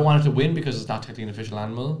 I don't want it to win because it's not technically an official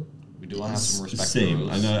animal. We do want to have some respect for the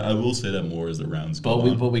rules. And I will say that more as the rounds go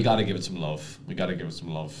on. But we got to give it some love.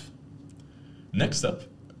 Next up,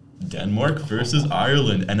 Denmark versus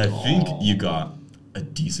Ireland. And I think you got a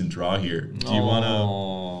decent draw here. Do you want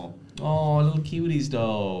to... Oh, little cuties,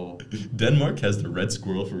 though. Denmark has the red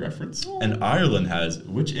squirrel for reference, and Ireland has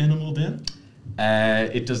which animal, Dan?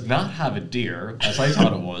 It does not have a deer, as I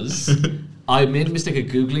thought it was. I made a mistake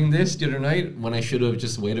of Googling this the other night when I should have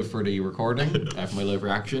just waited for the recording, for my live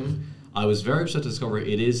reaction. I was very upset to discover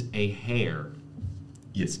it is a hare.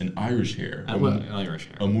 Yes, an Irish hare. An Irish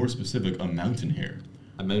hare. A more specific, a mountain hare.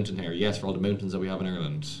 A mountain hare, yes, for all the mountains that we have in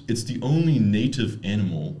Ireland. It's the only native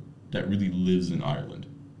animal that really lives in Ireland.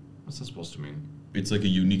 What's that supposed to mean? It's like a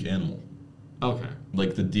unique animal. Okay.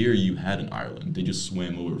 Like the deer you had in Ireland, they just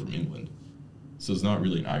swam over from England. So it's not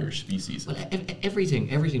really an Irish species. Well, everything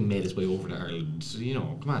made its way over to Ireland. So,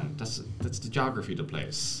 come on, that's the geography of the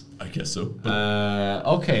place. I guess so.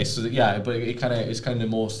 Okay, so yeah, but it's kind of the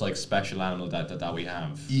most like special animal that we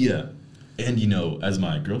have. Yeah, and as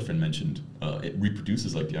my girlfriend mentioned, it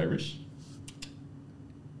reproduces like the Irish.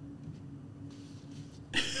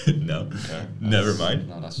 No, okay. Never mind.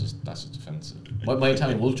 No, that's just offensive. My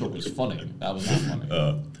Italian wolf joke was funny. That was not funny.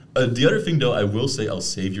 The other thing, though, I will say, I'll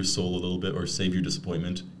save your soul a little bit, or save your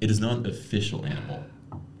disappointment. It is not an official animal,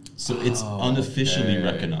 so it's unofficially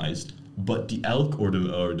recognized. But the elk or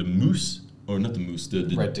the moose, or not the moose, the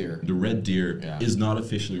red deer. The red deer is not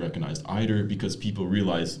officially recognized either because people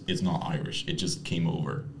realize it's not Irish. It just came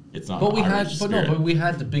over. It's not. But we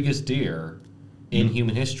had the biggest deer in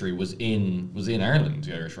human history was in Ireland,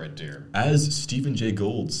 the Irish red deer. As Stephen Jay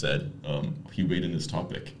Gould said, he weighed in this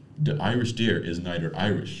topic. The Irish deer is neither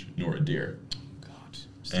Irish nor a deer. God.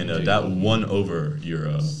 And that won over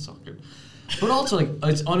your... Sucker. But also,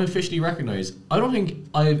 it's unofficially recognized. I don't think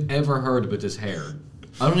I've ever heard about this hare.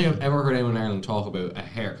 I don't think I've ever heard anyone in Ireland talk about a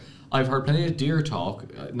hare. I've heard plenty of deer talk.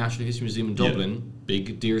 National History Museum in Dublin,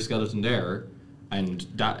 big deer skeleton there, and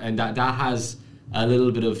that has a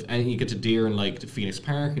little bit of, and you get to deer in like the Phoenix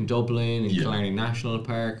Park in Dublin and Killarney National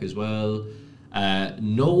Park as well.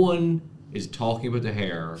 No one is talking about the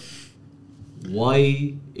hare.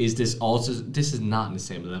 Why is this also? This is not in the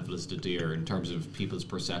same level as the deer in terms of people's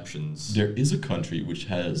perceptions. There is a country which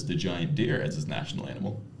has the giant deer as its national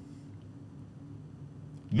animal.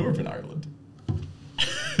 Northern Ireland.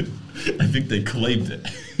 I think they claimed it.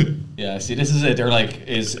 Yeah, see, this is it. They're like,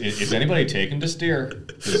 is anybody taking this deer?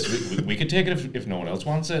 Because we could take it if no one else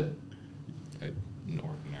wants it.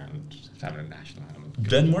 Northern Ireland, just having a national animal.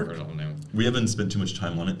 Denmark, we haven't spent too much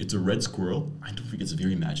time on it. It's a red squirrel. I don't think it's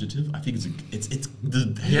very imaginative. I think it's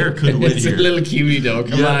the hair could win It's here. a little cutie though.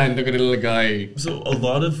 Come on, look at the little guy. So a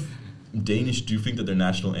lot of Danish do think that their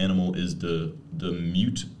national animal is the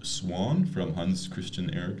mute swan from Hans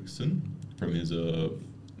Christian Eriksen from his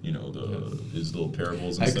his little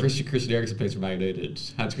parables and stuff. Christian Eriksen plays for Man United.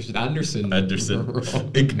 Hans Christian Andersen.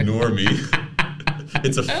 Ignore me.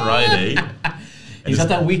 It's a Friday. He's got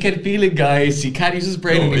that weekend feeling, guys. He can't use his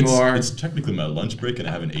brain anymore. It's technically my lunch break, and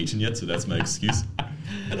I haven't eaten yet, so that's my excuse.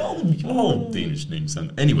 And all Danish names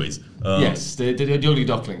sound. Anyways. Yes, the ugly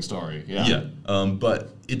duckling story. Yeah.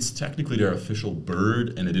 But it's technically their official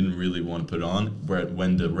bird, and they didn't really want to put it on.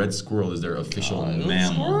 When the red squirrel is their official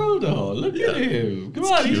mammal. Squirrel, though. Look at him. Come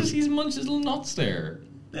on, he's munched his little nuts there.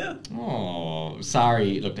 Yeah. Oh,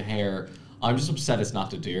 sorry. Look, the hare. I'm just upset it's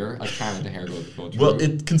not the deer. I can't let the hair go through. Well,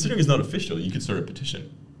 considering it's not official, you could start a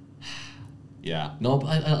petition. Yeah. No, but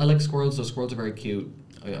I like squirrels. Those squirrels are very cute.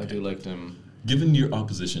 I do like them. Given your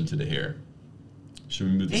opposition to the hare, should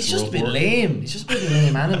we move the It's squirrel just a bit forward? lame. It's just a bit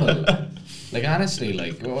lame animal. Like, honestly,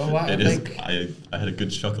 like... What, It like, is. I had a good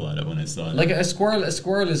chuckle at it when I saw it. Like, a squirrel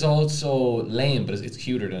is also lame, but it's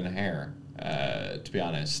cuter than a hare, to be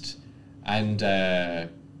honest. And,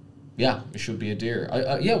 yeah, it should be a deer.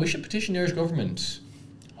 Yeah, we should petition the Irish government.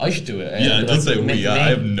 I should do it. Yeah, don't say we. I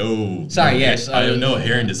have no... Sorry, yes. I have no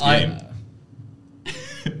hair in this game.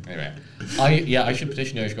 Anyway. I should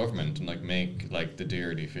petition the Irish government and, like, make, like, the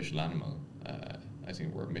deer the official animal. I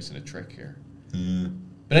think we're missing a trick here.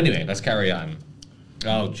 But anyway, let's carry on.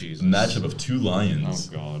 Oh, Jesus. A matchup of two lions.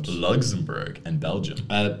 Oh, God. Luxembourg and Belgium.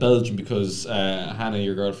 Belgium, because Hannah,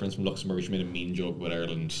 your girlfriend's from Luxembourg, she made a mean joke about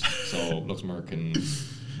Ireland, so Luxembourg can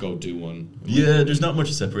go do one. Yeah, there's not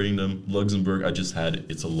much separating them. Luxembourg, I just had,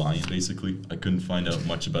 it's a lion, basically. I couldn't find out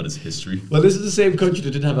much about its history. Well, this is the same country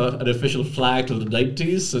that didn't have an official flag till the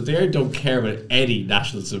 90s, so they don't care about any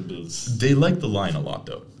national symbols. They like the lion a lot,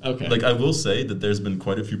 though. Okay. Like, I will say that there's been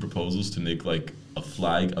quite a few proposals to make, like, a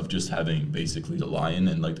flag of just having basically the lion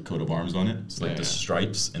and, like, the coat of arms on it. It's like the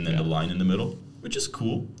stripes and then the line in the middle, which is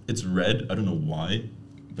cool. It's red. I don't know why,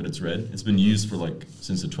 but it's red. It's been used for, like,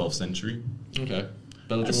 since the 12th century. Okay.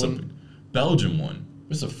 Belgium one? Belgium one.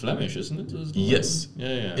 It's a Flemish, isn't it? Yes.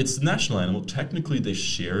 Yeah. It's the national animal. Technically, they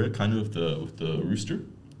share it kind of with the rooster.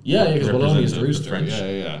 Yeah, because Wallonia is the The rooster. French.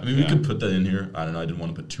 Yeah. I mean, we could put that in here. I don't know. I didn't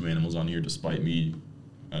want to put two animals on here despite me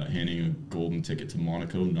handing a golden ticket to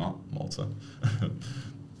Monaco, not Malta.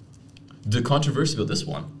 The controversy about this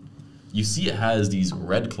one, you see it has these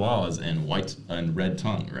red claws and white and red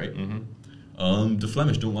tongue, right? Mm-hmm. The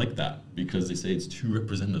Flemish don't like that because they say it's too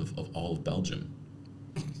representative of all of Belgium.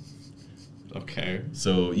 Okay.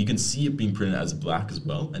 So you can see it being printed as black as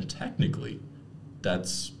well, and technically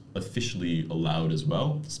that's officially allowed as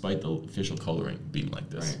well, despite the official coloring being like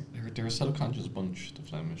this. Right. They're a self-conscious bunch, the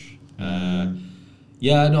Flemish.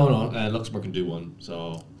 Luxembourg can do one,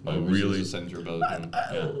 so... really? The centre of Belgium.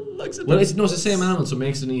 Luxembourg. Well, it's the same animal, so it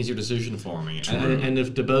makes it an easier decision for me. And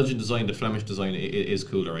if the Belgian design, the Flemish design, it is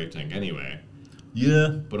cooler, I think, anyway. Yeah.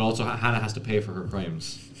 But also, Hannah has to pay for her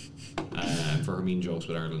crimes, for her mean jokes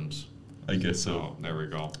with Ireland. I guess so. So, there we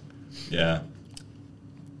go. Yeah.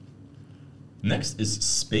 Next is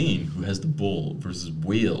Spain, who has the bull, versus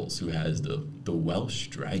Wales, who has the Welsh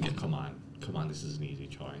dragon. Oh, come on, this is an easy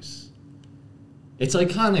choice. It's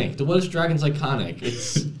iconic. The Welsh dragon's iconic.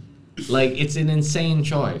 It's like, it's an insane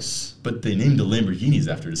choice. But they named the Lamborghinis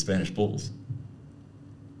after the Spanish bulls.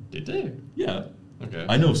 Did they? Yeah. Okay.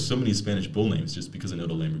 I know so many Spanish bull names just because I know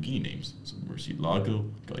the Lamborghini names. So Murcielago,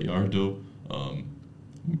 Gallardo,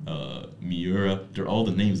 Miura. They're all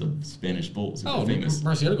the names of Spanish bulls. Oh, famous.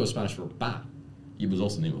 Murcielago is Spanish for bat. It was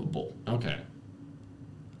also the name of a bull. Okay.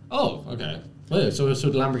 Oh, okay. Well, so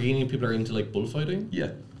the Lamborghini people are into like bullfighting?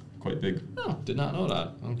 Yeah, quite big. Oh, did not know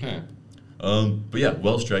that. Okay. But yeah,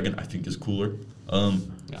 Welsh dragon I think is cooler.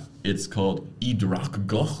 It's called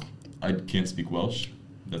Idrachgoch. I can't speak Welsh.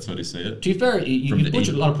 That's how they say it. To be fair, you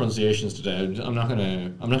butchered a lot of pronunciations today. I'm not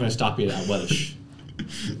gonna stop you at Welsh.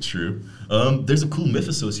 True. There's a cool myth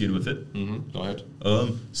associated with it. Mm-hmm. Go ahead.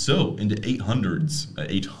 So in the 800s, let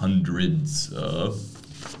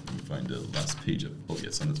me find the last page of. Oh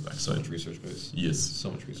yes, on this back side. So much research, guys. Yes,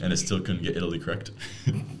 so much research. And I still couldn't get Italy correct.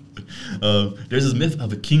 There's this myth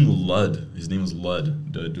of a King Lud. His name was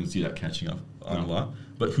Lud. Don't see that catching up on a lot.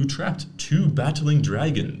 But who trapped two battling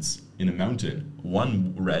dragons in a mountain,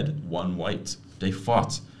 one red, one white. They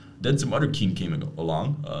fought. Then some other king came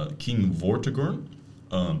along, King Vortigern,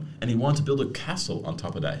 and he wanted to build a castle on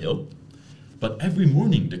top of that hill. But every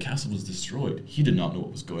morning the castle was destroyed. He did not know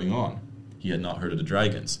what was going on. He had not heard of the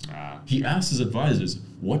dragons. He asked his advisors,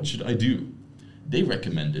 "What should I do?" They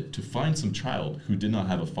recommended to find some child who did not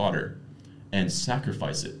have a father and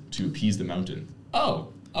sacrifice it to appease the mountain.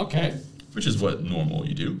 Oh, okay. Which is what normal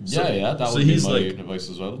you do. That would be my advice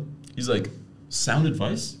as well. He's like, sound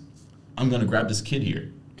advice? I'm going to grab this kid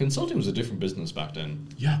here. Consulting was a different business back then.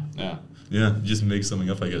 Yeah, just make something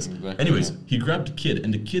up, I guess. Exactly, Anyways, he grabbed the kid,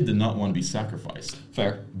 and the kid did not want to be sacrificed.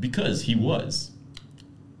 Fair. Because he was,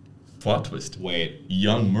 plot twist, wait,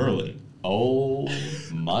 young Merlin. Oh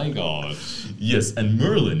my god. Yes, and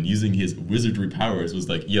Merlin, using his wizardry powers, was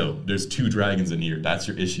like, yo, there's two dragons in here. That's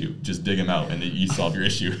your issue. Just dig them out, and then you solve your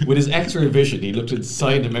issue. With his X-ray vision, he looked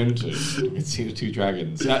inside the mountain. You could see the two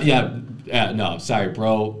dragons. No, sorry,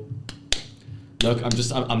 bro. Look,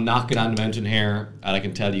 I'm knocking on the mountain here, and I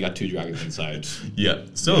can tell you got two dragons inside. Yeah,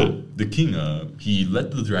 so the king, he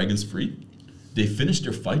let the dragons free, They finished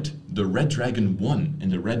their fight. The red dragon won, and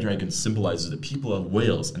the red dragon symbolizes the people of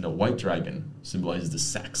Wales, and the white dragon symbolizes the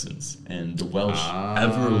Saxons and the Welsh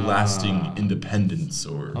everlasting independence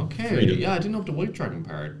or freedom. Yeah, I didn't know the white dragon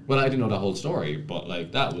part. Well, I didn't know the whole story, but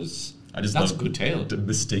like that's a good tale. The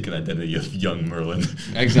mistaken identity of young Merlin.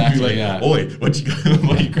 Exactly. Like, yeah. Oi, what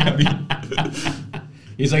you grab me?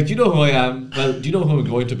 He's like, do you know who I am? Well, do you know who I'm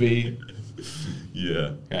going to be?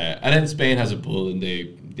 Yeah. And then Spain has a bull, and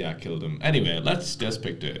they killed him. Anyway, let's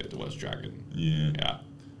pick the Welsh dragon. Yeah. Yeah.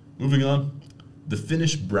 Moving on, the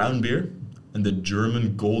Finnish brown bear and the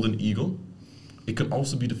German golden eagle. It can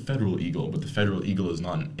also be the federal eagle, but the federal eagle is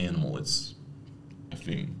not an animal; it's a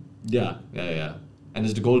thing. Yeah. And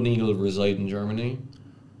does the golden eagle reside in Germany?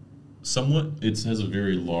 Somewhat. It has a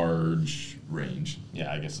very large range.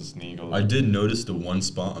 Yeah, I guess it's an eagle. I did notice the one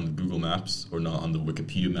spot on the Google Maps, or not on the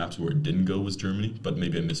Wikipedia maps, where it didn't go was Germany, but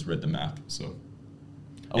maybe I misread the map. So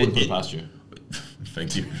I wouldn't put it past you.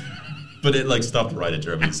 Thank you. But it like stopped right at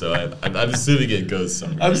Germany, so I'm assuming it goes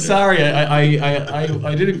somewhere. I'm sorry,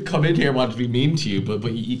 I didn't come in here wanting to be mean to you,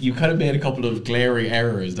 but you kind of made a couple of glaring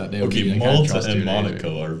errors that they would be. Malta and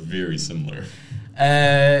Monaco are very similar.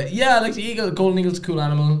 Yeah, like the golden eagle's a cool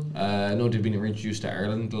animal. I know they've been introduced to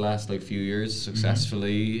Ireland the last few years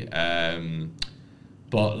successfully.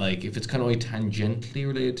 But like if it's kind of like tangentially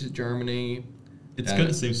related to Germany, it's kind of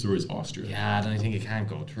the same story as Austria. Yeah, then I think it can't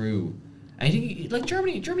go through. And I think like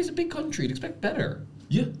Germany's a big country. You'd expect better.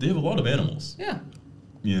 Yeah, they have a lot of animals. Yeah.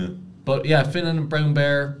 Yeah. But yeah, Finland brown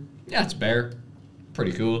bear. Yeah, it's a bear.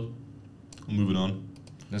 Pretty cool. Moving on.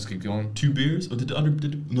 Let's keep going. 2 bears? Oh, the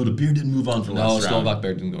bear didn't move on from last round. No, Slovak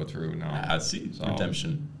bear didn't go through, no. See. So,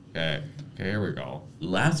 redemption. Okay, here we go.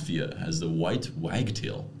 Latvia has the white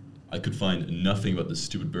wagtail. I could find nothing about this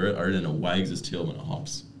stupid bird other than it wags its tail when it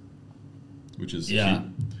hops. Which is cute.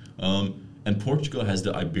 And Portugal has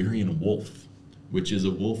the Iberian wolf, which is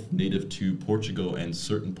a wolf native to Portugal and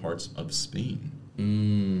certain parts of Spain.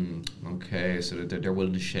 Okay, so they're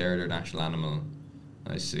willing to share their national animal.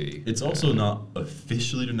 I see. It's also not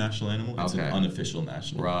officially the national animal. It's an unofficial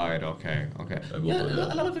national. Right, okay. Yeah,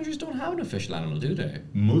 a lot of countries don't have an official animal, do they?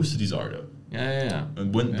 Most of these are, though. Yeah.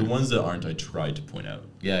 And the ones that aren't, I try to point out.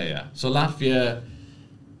 Yeah. So Latvia...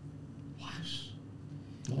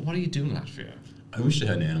 What are you doing, Latvia? I wish they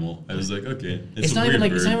had an animal. I was like, okay. It's not even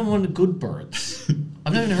one of the good birds.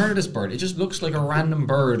 I've never even heard of this bird. It just looks like a random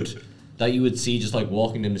bird that you would see just like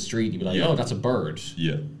walking down the street. You'd be like, oh, that's a bird.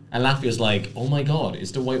 Yeah. And Latvia's like, oh my god,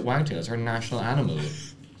 it's the white wagtail. It's our national animal.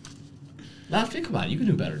 Latvia, come on, you can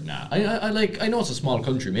do better than that. I know it's a small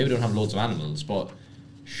country. Maybe they don't have loads of animals, but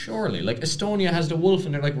surely, like Estonia has the wolf,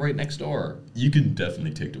 and they're like right next door. You can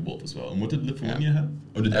definitely take the wolf as well. And what did Lithuania have?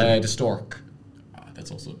 Oh, the stork.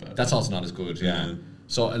 That's also bad. That's also not as good. Yeah.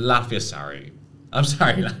 So Latvia, sorry. I'm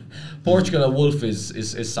sorry. Portugal, a wolf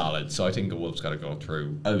is solid. So I think the wolf's got to go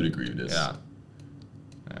through. I would agree with this. Yeah.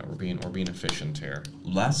 We're being efficient here.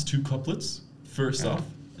 Last 2 couplets. First off,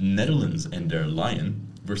 Netherlands and their lion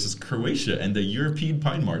versus Croatia and the European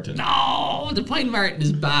pine marten. No, the pine marten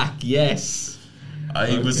is back. Yes.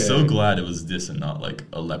 I was so glad it was this and not like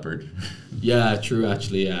a leopard. Yeah, true.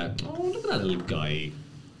 Actually, yeah. Oh, look at that little guy.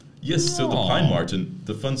 Yes. So the pine marten.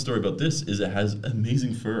 The fun story about this is it has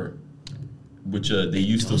amazing fur, which they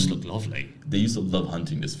used to look lovely. They used to love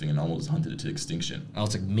hunting this thing and almost hunted it to extinction. Oh,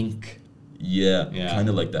 it's like mink. Yeah. Kind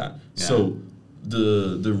of like that. Yeah. So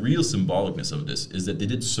the real symbolicness of this is that they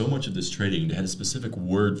did so much of this trading. They had a specific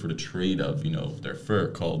word for the trade of their fur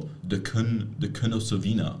called the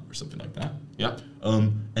kunosovina or something like that. Yeah.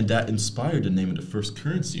 And that inspired the name of the first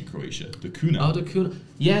currency in Croatia, the kuna. Oh, the kuna.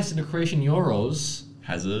 Yes, and the Croatian euros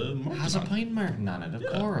has a pine marten on it.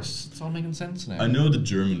 Of course, it's all making sense now. I know the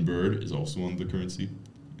German bird is also on the currency.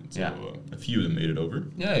 So a few of them made it over.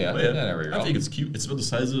 Yeah, there we go. I think it's cute. It's about the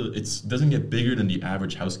size of it doesn't get bigger than the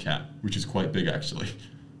average house cat, which is quite big actually.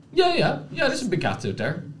 Yeah. There's some big cats out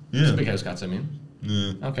there. Yeah, some big house cats. I mean.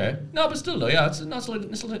 Yeah. Okay. No, but still though, it's a nice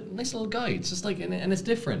little guy. It's just like and it's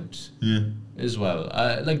different. Yeah. As well,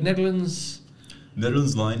 like Netherlands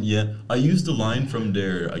line. Yeah, I used the line from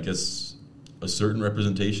their, I guess, a certain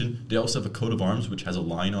representation. They also have a coat of arms which has a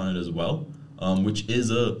line on it as well. Which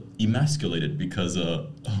is emasculated because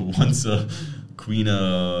once Queen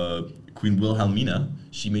Wilhelmina,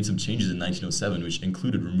 she made some changes in 1907, which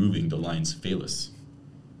included removing the lion's phallus.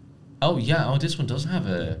 Oh yeah, this one does have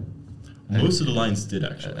most of the lines did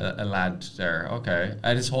actually. A lad there, okay,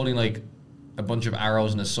 and it's holding like a bunch of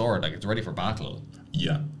arrows and a sword, like it's ready for battle.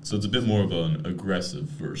 Yeah, so it's a bit more of an aggressive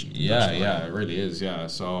version. Yeah, it really is. Yeah,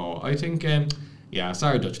 so I think Yeah,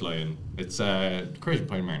 sorry, Dutch lion. It's Croatian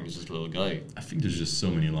Pine Marten is just a little guy. I think there's just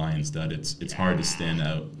so many lions that it's hard to stand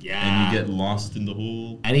out. Yeah. And you get lost in the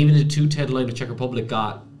whole... And even the two-tailed lion of Czech Republic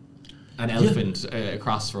got an elephant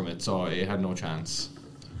across from it, so it had no chance.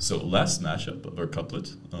 So last mashup of our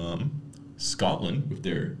couplet, Scotland with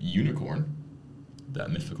their unicorn,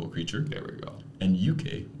 that mythical creature. There we go. And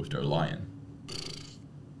UK with their lion.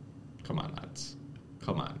 Come on, lads.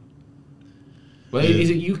 Come on. Well, is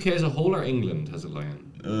it UK as a whole or England has a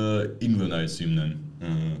lion? England, I assume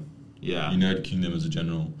then. Yeah. United Kingdom as a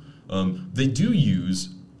general. They do use...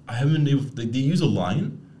 I haven't been able... They use a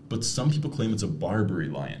lion, but some people claim it's a Barbary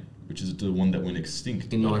lion, which is the one that went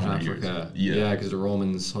extinct in North 100 Africa. years. Yeah, because the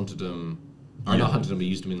Romans hunted them. Or not hunted them, but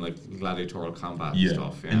used them in like gladiatorial combat and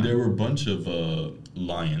stuff. Yeah. And there were a bunch of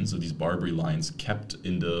lions, of these Barbary lions, kept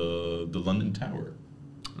in the London Tower.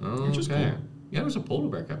 Oh, which is cool. Yeah, there was a polar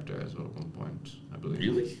bear kept there as well at one point, I believe.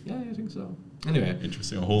 Really? Yeah, I think so. Anyway.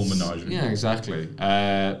 Interesting, a whole menagerie. Yeah, exactly.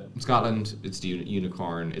 Scotland, it's the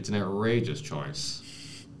unicorn. It's an outrageous choice.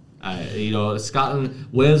 Scotland,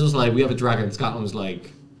 Wales was like, we have a dragon. Scotland was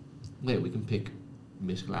like, wait, we can pick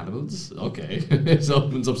mythical animals? Okay. It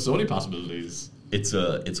opens up so many possibilities.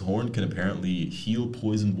 Its horn can apparently heal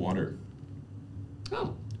poisoned water.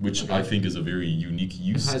 Oh. Which I think is a very unique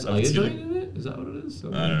use. It has iodine in it? Is that what it is?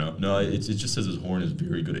 I don't know. No, it just says his horn is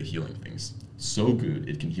very good at healing things. So good,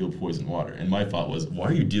 it can heal poisoned water. And my thought was, why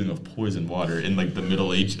are you dealing with poisoned water in like the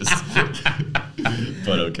Middle Ages?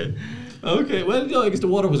 But okay. Okay, well, I guess the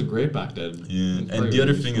water was great back then. Yeah, and the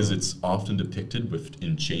other thing is it's often depicted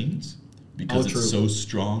in chains. Because it's so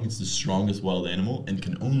strong, it's the strongest wild animal and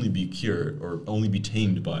can only be cured or only be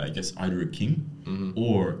tamed by, I guess, either a king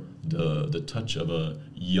or the touch of a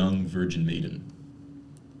young virgin maiden.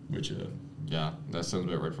 Which, yeah, that sounds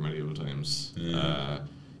about right for medieval times.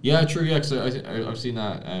 Yeah, true, yeah, because I've seen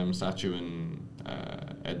that statue in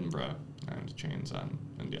Edinburgh and chains on,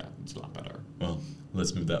 and yeah, it's a lot better. Well,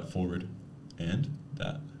 let's move that forward. And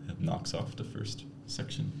that knocks off the first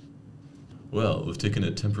section. Well, we've taken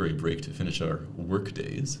a temporary break to finish our work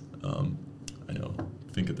days. I know,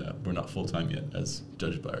 think of that. We're not full-time yet, as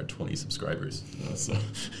judged by our 20 subscribers. So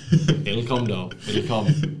It'll come, though. It'll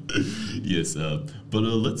come. Yes, but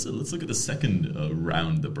let's look at the second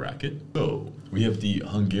round of the bracket. So, we have the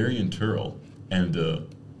Hungarian turtle and the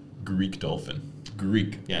Greek dolphin.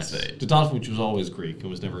 Greek, yes. say. The dolphin, which was always Greek, it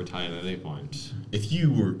was never Italian at any point. If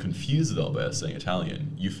you were confused at all by us saying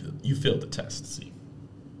Italian, you failed the test, see?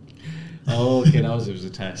 Oh, okay, it was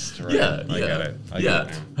a test, right? Yeah, I get it. I get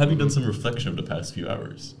it now. Having done some reflection over the past few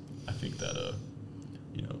hours, I think that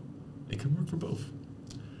it can work for both.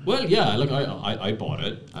 Well, yeah, look, I bought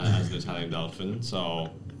it as an Italian dolphin,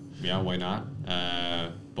 so yeah, why not?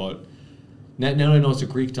 But now I know it's a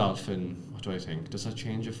Greek dolphin. What do I think? Does that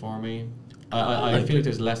change it for me? I feel like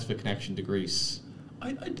there's less of a connection to Greece.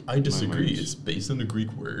 I disagree. It's based on the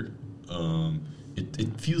Greek word.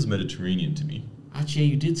 It feels Mediterranean to me. Actually,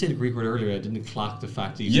 you did say the Greek word earlier. I didn't clock the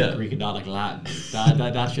fact that you said Greek and not like Latin.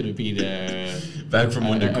 That should have been back from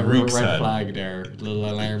when the Greeks red had flag there. A little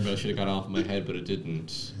alarm bell should have gone off in my head, but it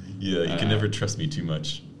didn't. Yeah, you can never trust me too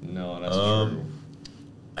much. No, that's true.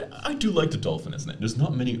 I do like the dolphin, isn't it? There's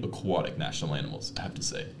not many aquatic national animals, I have to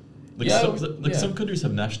say. Some countries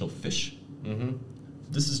have national fish. Mm-hmm.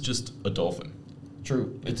 This is just a dolphin.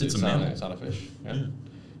 True. It's a mammal. It's not a fish.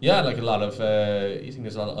 Yeah, like a lot of, you think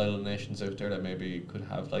there's a lot of island nations out there that maybe could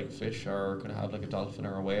have like a fish or could have like a dolphin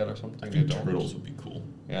or a whale or something. I think turtles would be cool.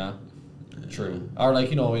 Yeah, true. Or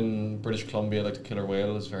like, in British Columbia, like the killer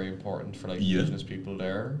whale is very important for like indigenous people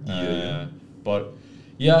there. But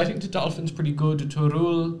yeah, I think the dolphin's pretty good. The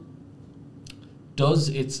turtle, does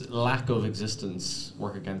its lack of existence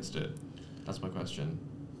work against it? That's my question.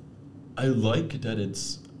 I like that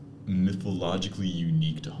it's mythologically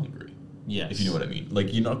unique to Hungary. Yes. If you know what I mean.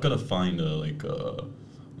 Like, you're not going to find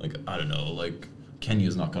I don't know, like,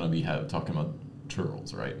 Kenya's not going to be talking about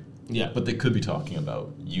turtles, right? Yeah. But they could be talking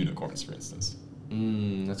about unicorns, for instance.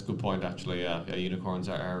 That's a good point, actually, yeah. Unicorns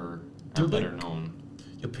are better known.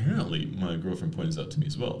 Apparently, my girlfriend pointed this out to me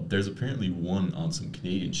as well, there's apparently one on some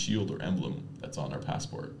Canadian shield or emblem that's on our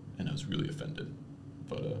passport, and I was really offended.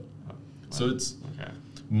 But, so it's... Okay.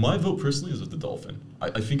 My vote personally is with the dolphin.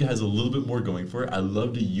 I think it has a little bit more going for it. I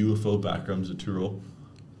love the UFO background of the turtle,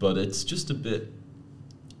 but it's just a bit...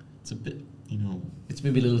 It's a bit, It's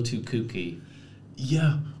maybe a little too kooky.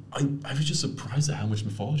 Yeah, I was just surprised at how much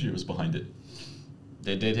mythology there was behind it.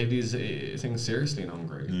 They take these things seriously in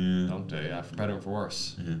Hungary, don't they? Yeah, for better and for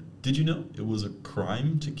worse. Yeah. Did you know it was a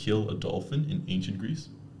crime to kill a dolphin in ancient Greece?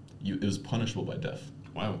 It was punishable by death.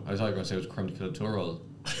 Wow, I thought you were going to say it was a crime to kill a turtle.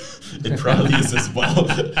 It probably is as well.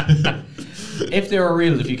 if they were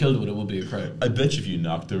real, if you killed one, it would be a crime. I bet you if you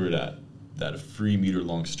knocked over that 3-meter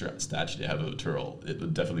long statue they have of a turtle, it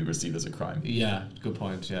would definitely be received as a crime. Yeah, good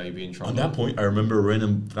point. Yeah, you'd be in trouble. On that point, I remember a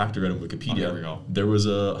random fact I read on Wikipedia. There we go. There was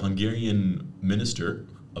a Hungarian minister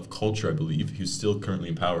of culture, I believe, who's still currently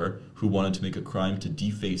in power, who wanted to make a crime to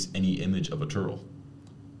deface any image of a turtle,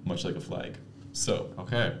 much like a flag. So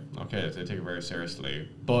Okay, they take it very seriously.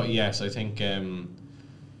 But yes, I think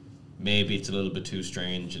maybe it's a little bit too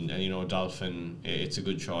strange, and you know, dolphin, it's a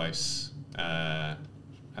good choice.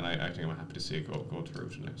 And I think I'm happy to see it go through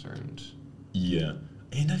to the next round. yeah,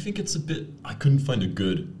 and I think it's a bit. I couldn't find a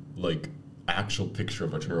good actual picture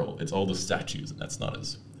of a turtle. It's all the statues, and that's not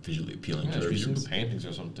as visually appealing to There our should be some viewers. paintings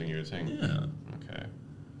or something, you would think. Yeah. Okay.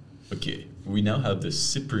 Okay, we now have the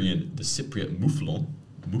Cypriot mouflon,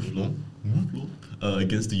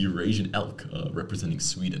 against the Eurasian elk, representing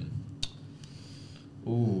Sweden.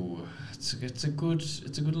 Ooh, it's a good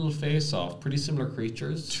little face off. Pretty similar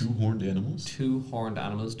creatures. Two-horned animals. Two horned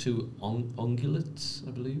animals, two ungulates,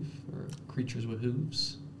 I believe, or creatures with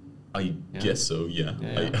hooves. I guess so. Yeah.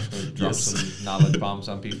 Yeah. Drop some knowledge bombs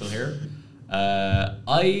on people here.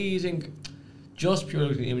 I think just purely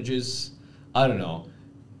looking at the images, I don't know.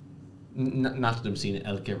 Not that I'm seeing an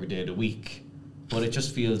elk every day of the week, but it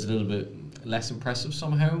just feels a little bit less impressive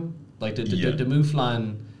somehow. Like the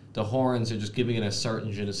mouflon, the horns are just giving it a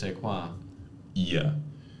certain je ne sais quoi. Yeah.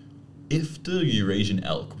 If the Eurasian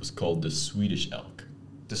elk was called the Swedish elk.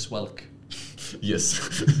 The swelk.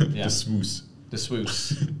 Yes. Yeah. The swoos. The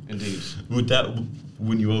swoos, indeed. Would that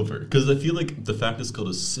win you over? Because I feel like the fact it's called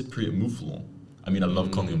a Cypriot mouflon. I mean, I love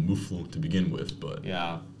calling it a mouflon to begin with, but...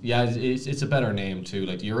 Yeah, it's a better name too.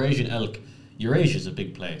 Like the Eurasian elk, Eurasia's a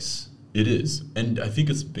big place. It is. And I think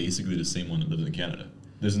it's basically the same one that lives in Canada.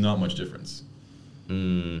 There's not much difference.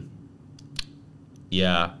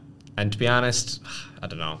 Yeah, and to be honest, I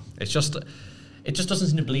don't know. It just doesn't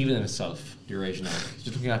seem to believe in itself, the Eurasian elk.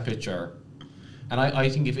 Just looking at that picture. And I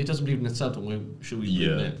think if it doesn't believe in itself, then why should we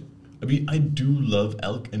believe in it? I mean, I do love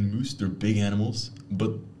elk and moose. They're big animals.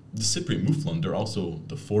 But the Cypriot mouflon, they're also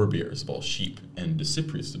the forebears of all sheep. And the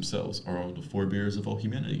Cypriots themselves are all the forebears of all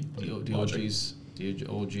humanity. The OGs. The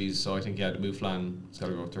OGs. So I think, the mouflon has got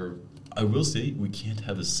to go through. I will say, we can't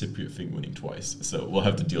have a Cypriot thing winning twice. So we'll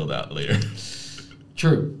have to deal with that later.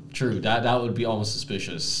 True. That would be almost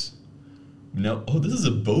suspicious. Now, this is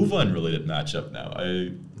a bovine-related matchup now.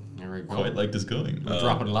 I quite like this going. We're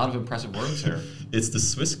dropping a lot of impressive words here. It's the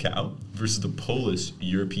Swiss cow versus the Polish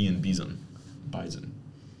European bison.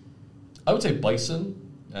 I would say bison,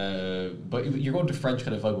 but you're going to French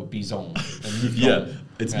kind of vibe with bison. Yeah,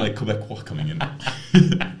 it's my Quebecois coming in.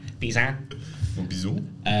 Bison. Bison?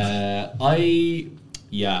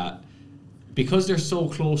 Because they're so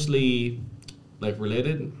closely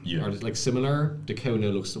related or similar, the cow now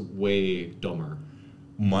looks way dumber.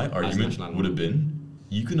 My argument would have been,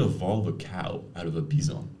 you can evolve a cow out of a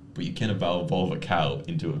bison, but you can't evolve a cow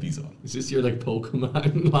into a bison. Is this your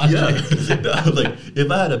Pokemon logic? Yeah.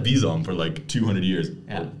 If I had a bison for 200 years,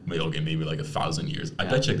 maybe 1,000 years, I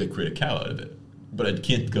bet you I could create a cow out of it. But I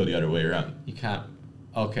can't go the other way around. You can't.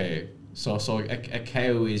 Okay. So a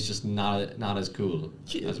cow is just not as cool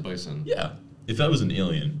as a bison. Yeah. If I was an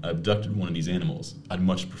alien, I abducted one of these animals, I'd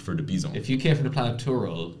much prefer the bison. If you came from the planet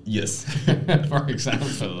Tyrol, yes, for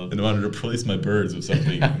example, and I wanted to replace my birds with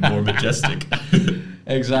something more majestic.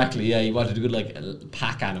 Exactly. Yeah, you wanted a good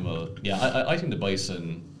pack animal. Yeah, I think the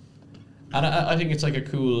bison, and I think it's a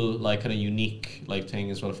cool kind of unique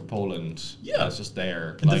thing as well for Poland. Yeah, it's just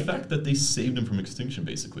there. And the fact that they saved them from extinction,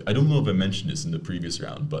 basically. I don't know if I mentioned this in the previous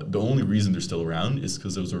round, but the only reason they're still around is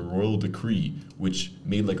because there was a royal decree which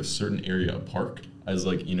made a certain area a park as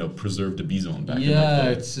preserved the bison back in the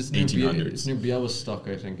 1800s. It's near Białystok,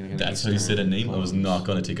 I think. That's how you say that name. Poland. I was not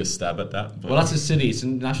going to take a stab at that. But well, that's a city. It's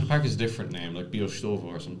National Park is a different name, like Białystok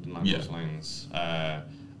or something along those lines.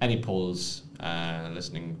 Any Poles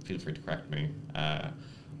listening, feel free to correct me.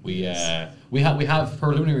 We have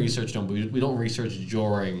preliminary research done, but we don't research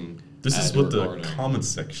during. This is what the comments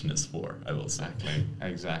section is for, I will say.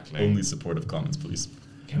 Exactly. Only supportive comments, please.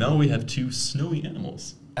 Now we have two snowy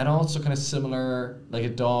animals. And also kind of similar, like a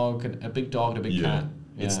dog, a big dog and a big cat.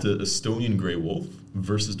 Yeah. It's the Estonian grey wolf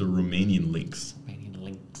versus the Romanian lynx.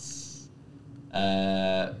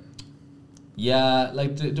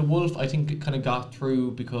 The wolf, I think, kind of got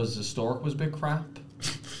through because the stork was a bit crap.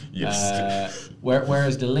 Yes.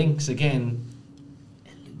 Whereas the lynx, again,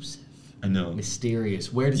 elusive. I know.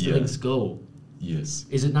 Mysterious. Where does the lynx go? Yes.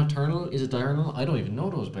 Is it nocturnal? Is it diurnal? I don't even know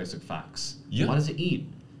those basic facts. Yeah. What does it eat?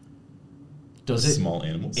 Small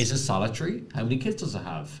animals. Is it solitary? How many kids does it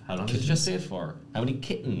have? How long does it gestate for? How many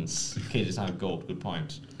kittens? Okay, just have goat. Good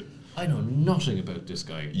point. I know nothing about this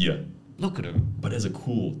guy. Yeah. Look at him. But has a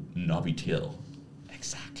cool knobby tail,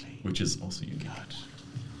 Exactly. which is also unique.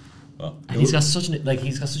 Well, And he's got such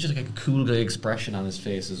a cool guy expression on his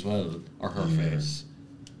face as well, or her face.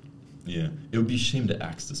 Yeah. It would be a shame to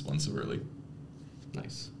axe this one so early.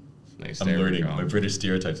 Nice. I'm there we learning. go. My British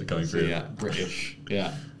stereotypes are coming So, through. yeah, British.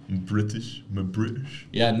 Yeah. British. My British.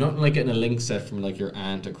 Yeah, nothing like getting a link set from like your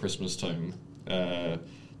aunt at Christmas time.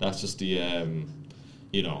 That's just the,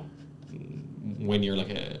 when you're like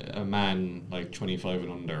a man like 25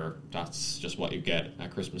 and under, that's just what you get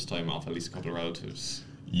at Christmas time off at least a couple of relatives.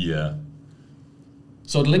 Yeah.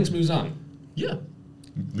 So the Lynx moves on. Yeah.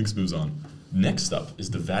 Lynx moves on. Next up is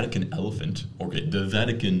the Vatican elephant, or the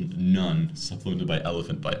Vatican nun, supplemented by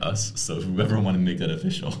elephant by us. So if we ever want to make that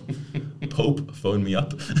official, Pope, phone me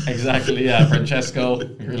up. Exactly, yeah, Francesco,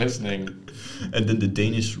 you're listening. And then the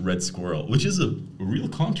Danish red squirrel, which is a real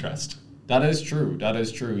contrast. That is true,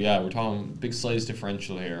 yeah. We're talking big size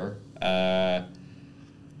differential here.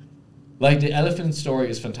 Like, the elephant story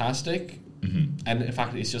is fantastic. Mm-hmm. And in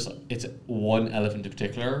fact, it's one elephant in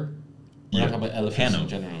particular. We're not talking about elephants in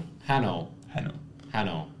general. Hanno.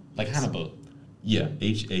 Like Hannibal. Yeah,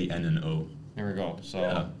 Hanno. There we go. So,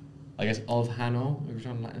 Yeah. I guess of Hanno, if we're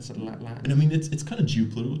talking instead of Latin. And I mean, it's kind of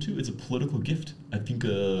geopolitical too. It's a political gift. I think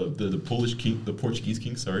the Portuguese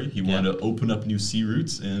king, he wanted to open up new sea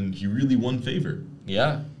routes, and he really won favor.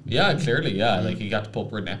 Yeah, clearly, yeah. Like, he got the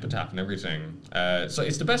Pope written epitaph and everything. So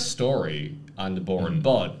it's the best story on the board,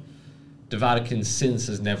 but the Vatican since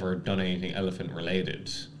has never done anything elephant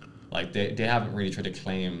related. Like, they haven't really tried to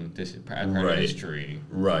claim this part of history.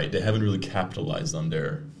 Right, they haven't really capitalized on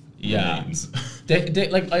their remains. They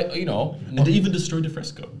and they even destroyed the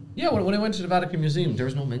fresco. Yeah, when I went to the Vatican Museum, there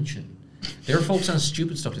was no mention. They were focused on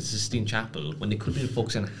stupid stuff like the Sistine Chapel when they could have been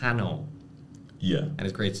focusing on Hanno. Yeah. And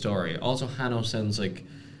his great story. Also, Hanno sounds like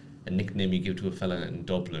a nickname you give to a fella in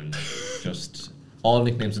Dublin. Just all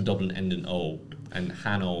nicknames in Dublin end in O. And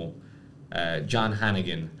Hanno, John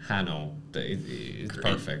Hannigan, Hanno, it's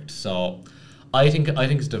perfect. So I think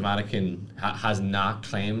the Vatican has not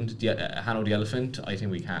claimed Hanno the elephant. I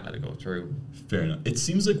think we can't let it go through. Fair enough. It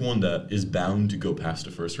seems like one that is bound to go past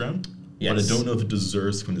the first round. Yes. But I don't know if it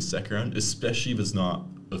deserves to win the second round, especially if it's not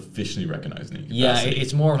officially recognized in any Yeah, capacity.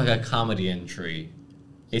 it's more of like a comedy entry.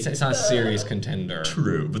 It's not a serious contender.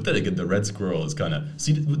 True, but then again, the red squirrel is kind of...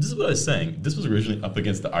 See, this is what I was saying. This was originally up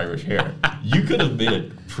against the Irish hare. You could have made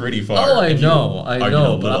it pretty far. Oh, I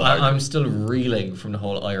know, but I'm I'm still reeling from the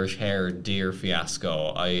whole Irish hare deer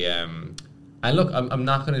fiasco. And look, I'm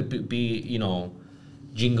not going to be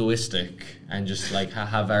jingoistic and just like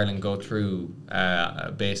have Ireland go through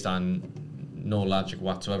based on no logic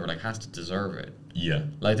whatsoever. Like, has to deserve it. Yeah.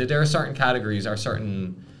 Like, there are certain categories or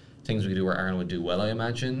certain things we could do where Ireland would do well, I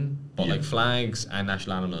imagine. But like flags and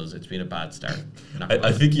national animals, it's been a bad start.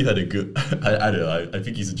 I think you had a good... I don't know. I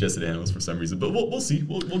think you suggested animals for some reason, but we'll see.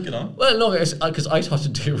 We'll get on. Well, no, because I thought the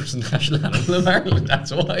deer was a national animal of Ireland.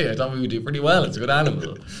 That's why I thought we would do pretty well. It's a good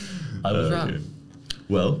animal. I was wrong.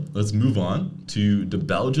 Well, let's move on to the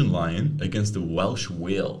Belgian lion against the Welsh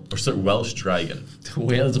whale. Welsh dragon. The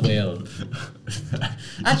whale's whale.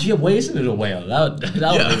 Actually, why isn't it a whale? That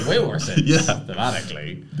would make way more sense. Yeah.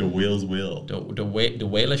 Thematically. The whale's whale. The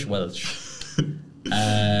Walish Welsh.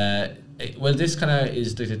 Well, this kind of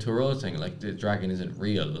is the Thoreau thing. Like, the dragon isn't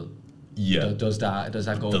real. Yeah. Does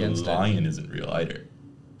that go against it? The lion isn't real either.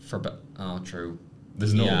 True.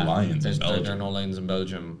 There's no lions in Belgium. There are no lions in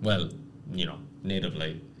Belgium. Well,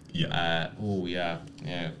 natively. Yeah.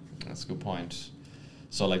 Yeah. That's a good point.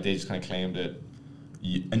 So, like, they just kind of claimed it.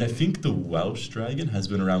 Yeah, and I think the Welsh dragon has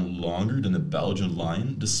been around longer than the Belgian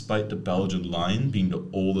lion, despite the Belgian lion being the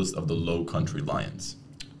oldest of the Low Country lions.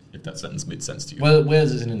 If that sentence made sense to you. Well,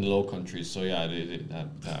 Wales isn't in the Low Countries, so yeah,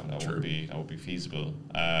 that would be feasible.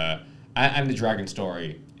 And the dragon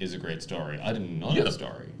story is a great story. I didn't know that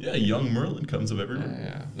story. Yeah, young Merlin comes up everywhere.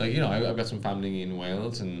 Yeah. Like, I've got some family in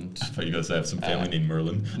Wales, and I thought you guys have some family named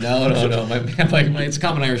Merlin. No. It's a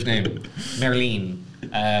common Irish name, Merlin.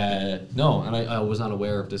 No, and I was not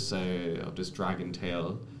aware of this dragon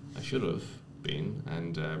tale. I should have been,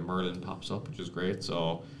 and Merlin pops up, which is great.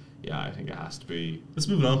 So, yeah, I think it has to be. Let's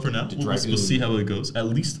move on for now. We'll see how it goes. At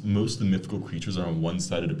least most of the mythical creatures are on one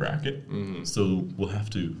side of the bracket, so we'll have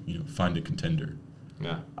to find a contender.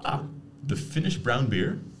 Yeah. The Finnish brown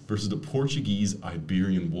bear versus the Portuguese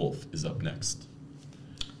Iberian wolf is up next.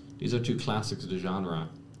 These are two classics of the genre.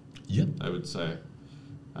 Yep. I would say.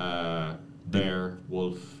 Bear,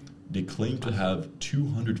 wolf. They claim to have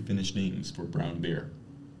 200 Finnish names for brown bear,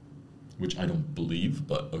 which I don't believe,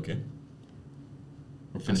 but okay.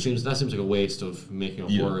 That seems like a waste of making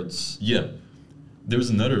up words. Yeah. There was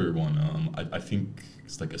another one. I think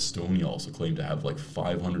it's like Estonia also claimed to have like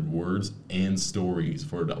 500 words and stories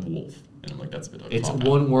for that wolf. And I'm like, that's a bit of a It's cop-out.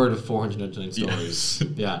 one word of 499 stories.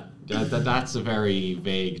 Yeah. That's a very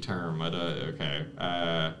vague term. Okay.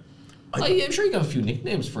 I'm sure you got a few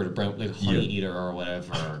nicknames for the brown, like Honey Eater or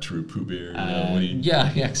whatever. True Pooh Bear. Yeah,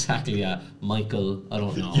 exactly. Yeah, Michael. I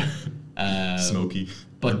don't know. Smokey.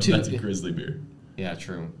 But that's a grizzly bear. Yeah,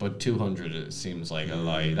 true. But 200 it seems like a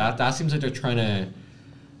lie. That seems like they're trying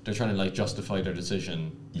to like justify their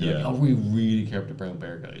decision. They're like, oh, we really care about the brown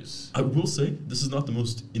bear, guys. I will say this is not the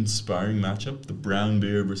most inspiring matchup. The brown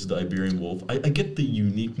bear versus the Iberian wolf. I get the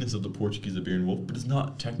uniqueness of the Portuguese Iberian wolf, but it's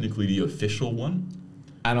not technically the official one.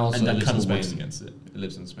 And also, that kind of Spain. works against it. It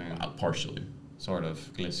lives in Spain. Partially. Sort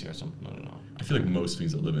of. Galicia or something. I don't know. I feel like most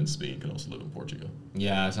things that live in Spain can also live in Portugal.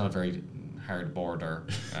 Yeah, it's not a very hard border.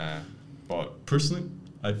 But personally,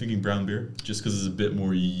 I'm thinking brown bear, just because it's a bit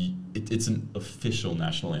more. It's an official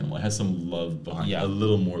national animal. It has some love behind it. A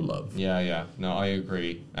little more love. Yeah. No, I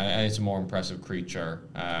agree. And it's a more impressive creature.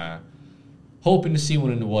 Hoping to see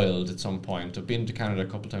one in the wild at some point. I've been to Canada a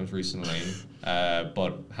couple of times recently,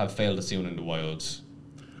 but have failed to see one in the wild.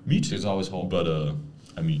 Me too. There's always hope. But,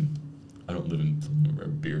 I mean, I don't live in where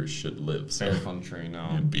bears should live. So. Bear country, no.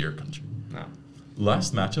 Yeah, beer country. No.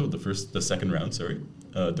 Last matchup of the second round,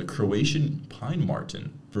 the Croatian pine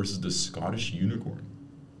marten versus the Scottish unicorn.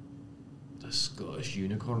 The Scottish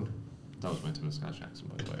unicorn? That was meant to be a Scottish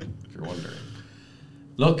accent, by the way, if you're wondering.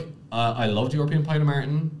 Look, I love the European pine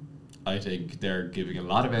marten. I think they're giving a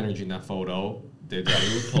lot of energy in that photo. They've got a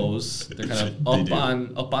little pose. They're kind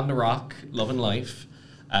of up on the rock, loving life.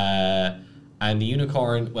 And the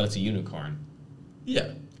unicorn, well, it's a unicorn.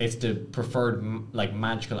 Yeah. It's the preferred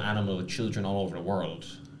magical animal of children all over the world.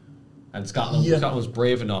 And Scotland's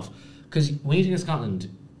brave enough. Because when you think of Scotland,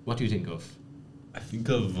 what do you think of? I think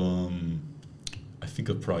of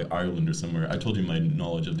probably Ireland or somewhere. I told you my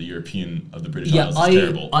knowledge of the British Isles is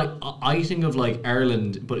terrible. I think of like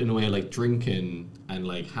Ireland, but in a way like drinking and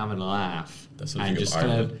like having a laugh. That's what I and think just of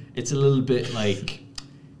Ireland. It's a little bit like,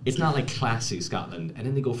 it's not like classy Scotland. And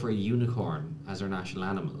then they go for a unicorn as their national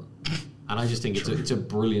animal. And I just think it's a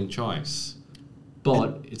brilliant choice.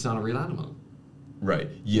 But it's not a real animal. Right.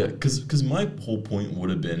 Yeah, because my whole point would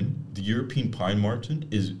have been the European pine marten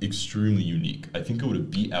is extremely unique. I think it would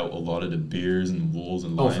have beat out a lot of the bears and wolves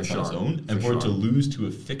and lions on its own. And for it to lose to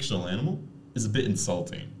a fictional animal is a bit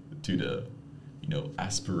insulting to the,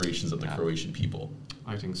 aspirations of the Croatian people.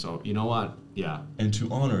 I think so. You know what? Yeah. And to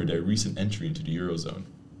honor their recent entry into the Eurozone,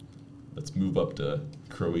 let's move up the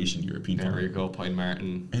Croatian European pine. There you go, pine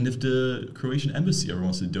marten. And if the Croatian embassy ever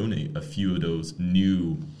wants to donate a few of those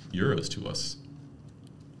new euros to us,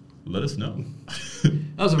 let us know.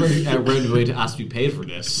 That was a very roundabout way to ask to be paid for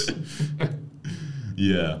this.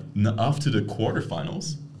 Yeah. Now off to the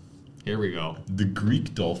quarterfinals. Here we go. The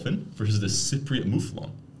Greek dolphin versus the Cypriot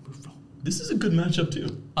mouflon. This is a good matchup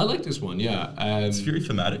too. I like this one, yeah. It's very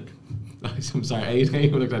thematic. I'm sorry, I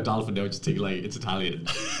look at dolphin now, I just think like it's Italian.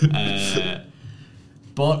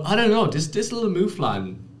 But I don't know, this little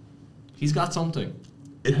mouflon, he's got something.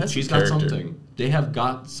 She's got something. They have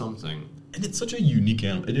got something. And it's such a unique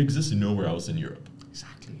animal. It exists nowhere else in Europe.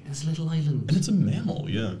 Exactly. It's a little island. And it's a mammal,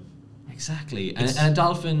 yeah. Exactly. And a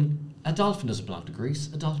dolphin doesn't belong to Greece.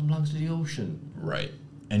 A dolphin belongs to the ocean. Right.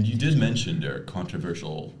 And you did mention their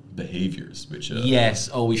controversial behaviors, which yes.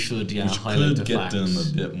 Oh, we should. Yeah. Which highlight could the get facts. them a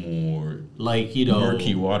bit more like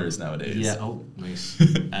murky waters nowadays. Yeah. Oh, nice.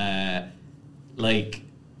 Like,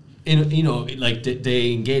 like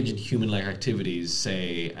they engage in human-like activities,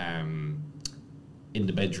 say, in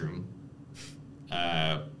the bedroom.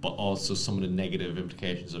 But also some of the negative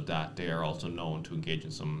implications of that, they are also known to engage in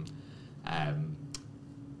some,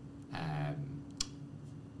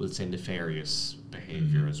 we'll say, nefarious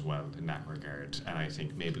behavior as well in that regard. And I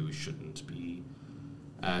think maybe we shouldn't be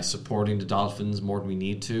supporting the dolphins more than we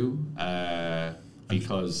need to,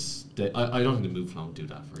 because I don't think the mouflon would do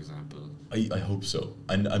that, for example. I hope so.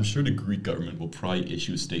 And I'm sure the Greek government will probably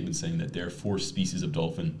issue a statement saying that their 4 species of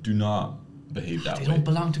dolphin do not behave that way. They don't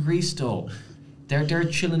belong to Greece, though. They're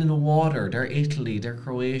chilling in the water. They're Italy. They're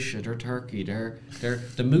Croatia. They're Turkey. The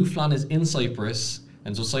mouflon is in Cyprus,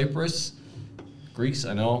 and so Cyprus, Greece.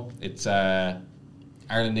 I know it's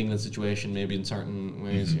Ireland England situation maybe in certain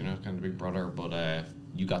ways, kind of big brother. But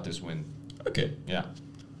you got this win. Okay. Yeah.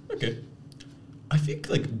 Okay. I think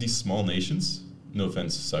like these small nations. No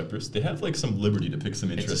offense, Cyprus. They have like some liberty to pick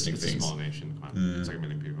some interesting things. It's a small nation. Come on. It's like a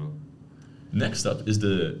million people. Next up is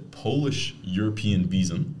the Polish European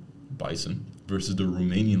bison versus the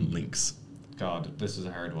Romanian lynx. God, this is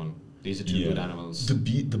a hard one. These are two good animals. The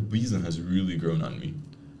bison has really grown on me.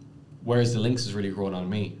 Whereas the lynx is really growing on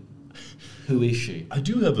me. Who is she? I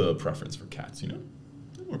do have a preference for cats, I'm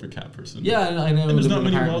more of a cat person. Yeah, I know. And there's not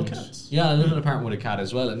many wild cats. Yeah, I live in an apartment with a cat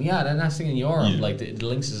as well. And yeah, the nice thing in Europe, like the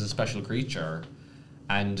lynx is a special creature,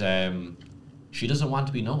 and she doesn't want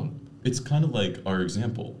to be known. It's kind of like our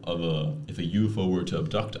example of if a UFO were to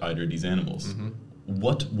abduct either of these animals,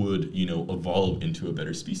 what would, evolve into a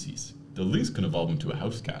better species? The lynx can evolve into a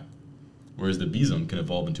house cat, whereas the bison can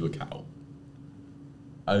evolve into a cow.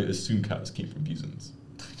 I assume cows came from bisons.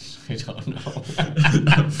 I don't know.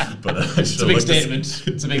 But it's a big statement.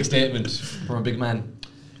 It's a big statement from a big man.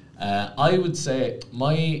 I would say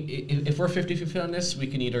if we're 50-50 on this, we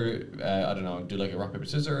can either, I don't know, do like a rock, paper,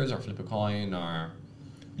 scissors or flip a coin or...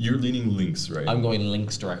 You're leaning lynx, right? I'm going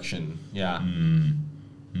lynx direction, yeah.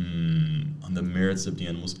 On the merits of the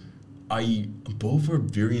animals, both are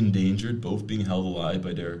very endangered, both being held alive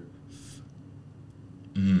by their...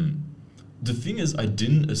 The thing is, I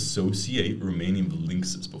didn't associate Romania with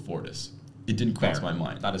lynxes before this. It didn't cross my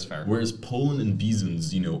mind. That is fair. Whereas Poland and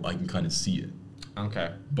bisons, I can kind of see it.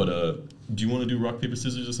 Okay. But do you want to do rock, paper,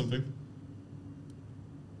 scissors or something?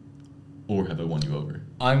 Or have I won you over?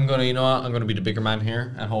 I'm gonna be the bigger man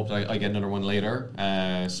here and hope I get another one later.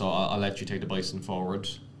 So I'll let you take the bison forward.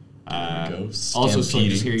 There we go. Also, so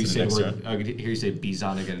just hear you to the say next round. I could hear you say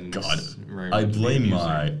bison again. God, I blame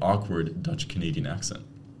my awkward Dutch Canadian accent.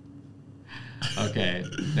 Okay,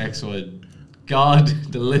 next one. God,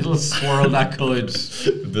 the little squirrel that could.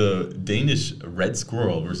 The Danish red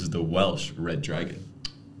squirrel versus the Welsh red dragon.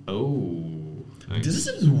 Oh. Nice. This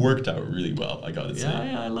has worked out really well, I gotta say.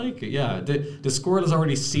 Yeah, I like it. Yeah, the squirrel has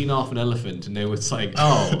already seen off an elephant, and now it's like,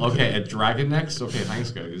 oh, okay, a dragon next. Okay,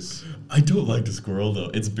 thanks, guys. I don't like the squirrel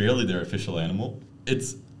though. It's barely their official animal.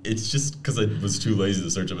 It's just because I was too lazy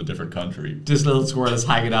to search up a different country. This little squirrel is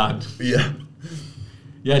hanging on. Yeah.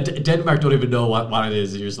 Yeah, Denmark don't even know what it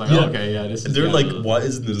is. You're just like, oh, okay, yeah, this is... They're like, why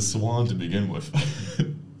isn't it a swan to begin with?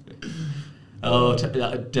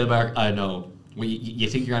 Denmark, I know. Well, you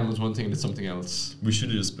think your animal's one thing and it's something else. We should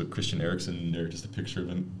have just put Christian Eriksen in there, just a picture of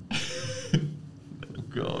him. Oh,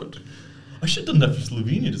 God. I should have done that for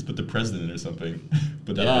Slovenia, just put the president in or something.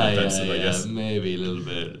 But that would be offensive, I guess. Maybe a little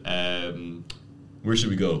bit. Where should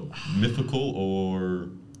we go? Mythical or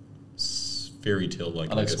fairy tale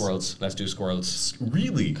like? I like squirrels. Let's do squirrels.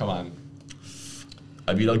 Really? Come on.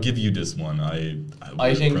 I mean, I'll give you this one.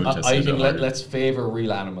 I think let's favor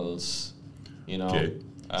real animals. Okay.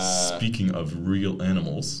 Speaking of real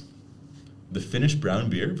animals, the Finnish brown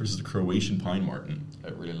bear versus the Croatian pine marten.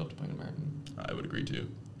 I really love the pine marten. I would agree too.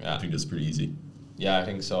 Yeah. I think that's pretty easy. Yeah, I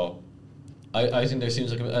think so. I think there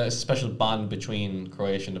seems like a special bond between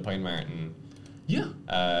Croatia and the pine marten. Yeah.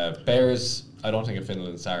 Bears, I don't think of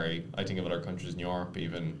Finland, sorry. I think of other countries in Europe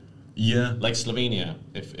even. Yeah. Like Slovenia,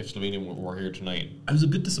 if Slovenia were here tonight. I was a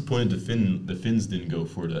bit disappointed the Finns didn't go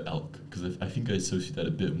for the elk, because I think I associate that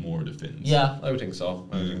a bit more with the Finns. Yeah, I would think so.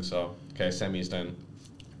 Okay, semis then.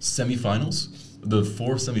 Semi-finals. The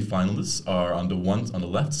 4 semi-finalists are on the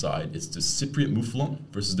left side, it's the Cypriot mouflon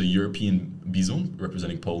versus the European bison,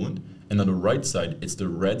 representing Poland. And on the right side, it's the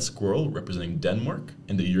red squirrel, representing Denmark,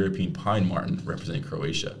 and the European pine marten, representing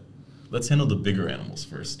Croatia. Let's handle the bigger animals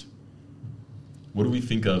first. What do we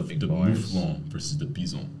think of the mouflon versus the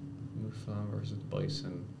bison? Mouflon versus the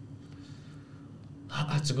bison.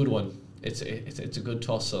 That's a good one. It's a good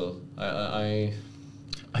tussle. I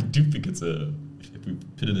do think if we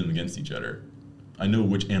pitted them against each other, I know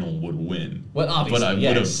which animal would win. Well, obviously,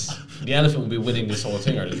 yes. The elephant would be winning this whole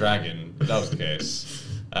thing, or the dragon, if that was the case.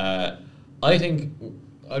 I'm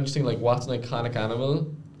just thinking, like, what's an iconic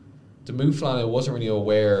animal? The mouflon, I wasn't really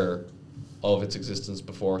aware of its existence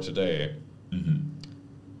before today. Mm-hmm.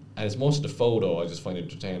 And it's most of the photo I just find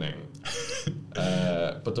entertaining.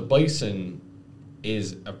 But the bison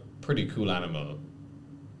is a pretty cool animal.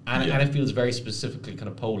 And it feels very specifically kind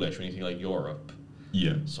of Polish when you think like Europe.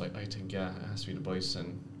 Yeah. So I think, it has to be the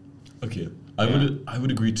bison. Okay. I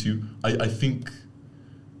would agree too. I think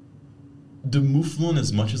the mouflon,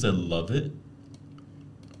 as much as I love it,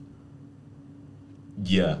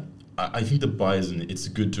 I think the bison, it's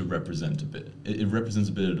good to represent a bit. It represents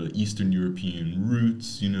a bit of the Eastern European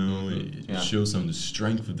roots, It shows some of the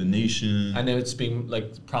strength of the nation. I know it's being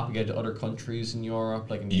like propagated to other countries in Europe,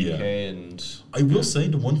 like in the UK, and I will say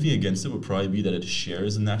the one thing against it would probably be that it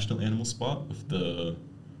shares a national animal spot with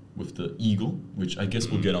the eagle, which I guess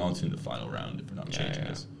we'll get onto in the final round if we're not changing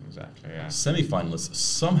this. Exactly, yeah. Semi-finalists,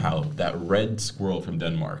 somehow that red squirrel from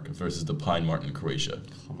Denmark versus the pine marten in Croatia.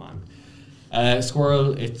 Come on.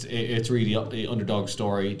 Squirrel, it's really the underdog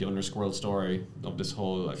story, the under-squirrel story of this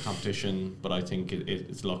whole competition, but I think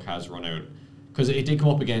its luck has run out. Because it did come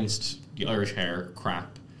up against the Irish hare,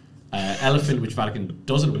 crap, elephant, which Vatican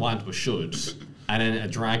doesn't want but should, and then a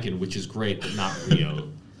dragon, which is great but not real.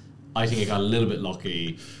 I think I got a little bit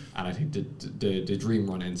lucky, and I think the dream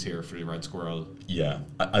run ends here for the red squirrel. Yeah,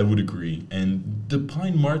 I would agree. And the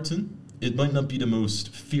pine marten, it might not be the most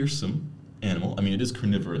fearsome animal. I mean, it is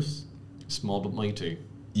carnivorous. Small but mighty.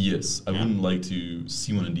 Yes, I wouldn't like to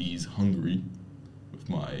see one of these hungry with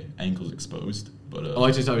my ankles exposed. But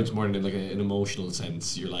I just thought it was more in like an emotional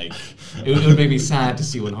sense. You're like, it would make me sad to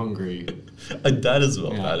see one hungry. That as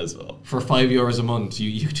well. Yeah. That as well. For €5 a month,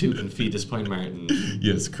 you too can feed this pine marten.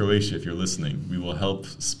 Yes, Croatia, if you're listening, we will help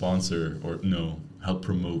sponsor help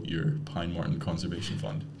promote your pine marten conservation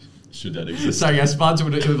fund. Should that exist? Sorry, a sponsor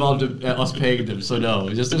would involve us paying them, so no,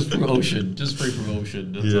 just promotion, just free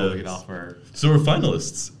promotion. That's all we can offer. So our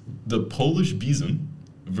finalists: the Polish bison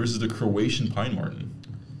versus the Croatian pine marten.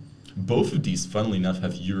 Both of these, funnily enough,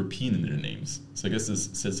 have European in their names. So I guess this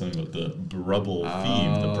says something about the BRUBBLE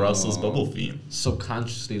theme, the Brussels bubble theme.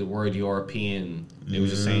 Subconsciously, the word European, it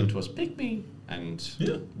was just saying to us, pick me. And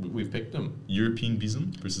we've picked them. European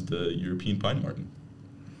bison versus the European pine marten.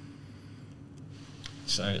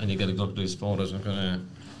 So I need to get a look at these photos. I'm going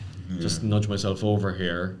to just nudge myself over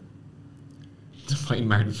here. The pine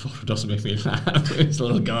marten photo doesn't make me laugh. This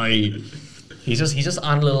little guy... He's just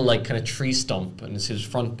on a little like kind of tree stump, and his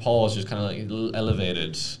front paw is just kind of like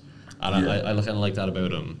elevated, and I kind of like that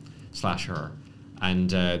about him / her.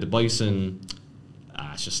 And the bison,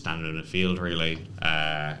 it's just standing in a field really.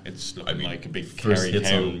 It's looking like a big first hairy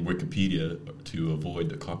hits cow. on Wikipedia to avoid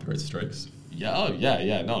the copyright strikes.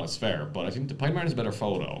 Yeah, no, that's fair. But I think the pine marten is a better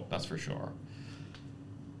photo, that's for sure.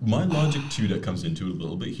 My logic too that comes into it a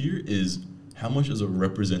little bit here is how much does it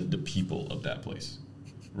represent the people of that place?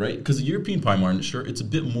 Right? Because the European pine marten, sure, it's a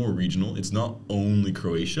bit more regional. It's not only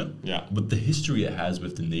Croatia. Yeah. But the history it has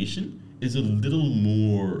with the nation is a little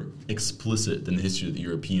more explicit than the history that the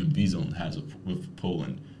European bison has with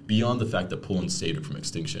Poland. Beyond the fact that Poland saved it from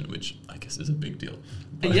extinction, which I guess is a big deal.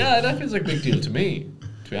 But yeah, that feels like a big deal to me,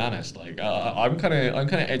 to be honest. Like, I'm kind of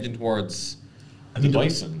edging towards the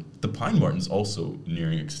bison. The pine marten's also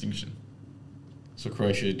nearing extinction. So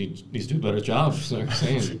Croatia needs to do a better job, is what I'm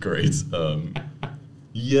saying. Great.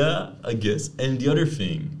 Yeah, I guess. And the other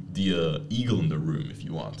thing, the eagle in the room, if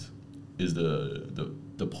you want, is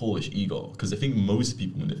the Polish eagle. Because I think most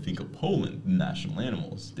people, when they think of Poland, national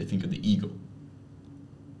animals, they think of the eagle.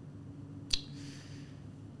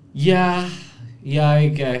 Yeah, I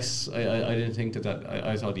guess. I didn't think that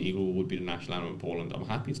I thought the eagle would be the national animal in Poland. I'm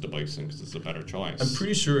happy it's the bison because it's a better choice. I'm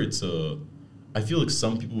pretty sure I feel like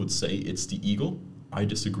some people would say it's the eagle. I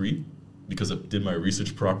disagree, because I did my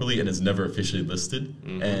research properly and it's never officially listed.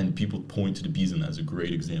 Mm-hmm. And people point to the bison as a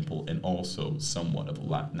great example and also somewhat of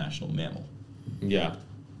a national mammal.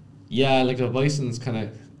 Yeah, like the bison's kind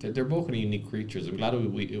of, they're both kind of unique creatures. I'm glad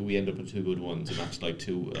we end up with two good ones and not like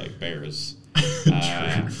two like bears.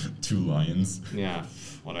 Two lions. Yeah,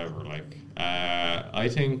 whatever. Like, I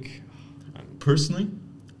think personally,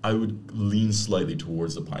 I would lean slightly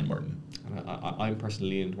towards the pine marten. I'm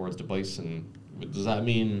personally leaning towards the bison. Does that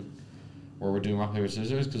mean we're doing rock paper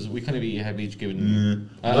scissors? Because we kind of have each given.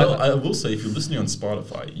 Well, I will say, if you're listening on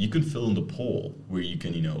Spotify, you can fill in the poll where you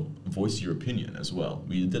can voice your opinion as well.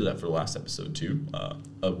 We did that for the last episode too.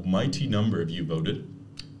 A mighty number of you voted.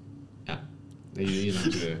 Yeah, you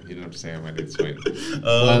don't have to say how many. It's fine.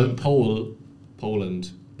 Well,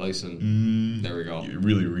 Poland, bison. There we go. You're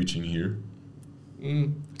really reaching here. Okay,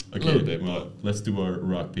 a little bit, but let's do our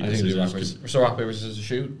rock paper I think scissors. So rock paper scissors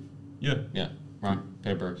shoot. Yeah. Rock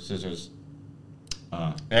paper scissors.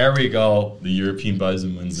 There we go. The European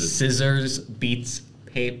bison wins it. Scissors beats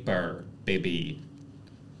paper, baby.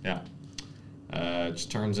 Yeah. It just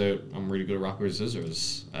turns out I'm really good at rock paper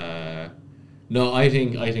scissors. No, I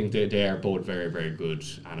think they are both very, very good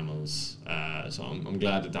animals. So I'm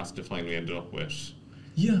glad that's the final we ended up with.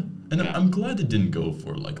 Yeah, and I'm glad it didn't go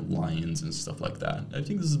for like lions and stuff like that. I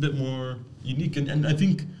think this is a bit more unique, and I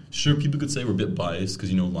think sure people could say we're a bit biased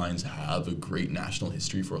because lions have a great national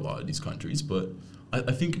history for a lot of these countries, but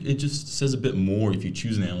I think it just says a bit more if you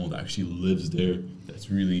choose an animal that actually lives there, that's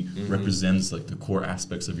really represents like the core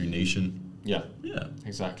aspects of your nation. Yeah,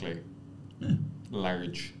 exactly. Yeah.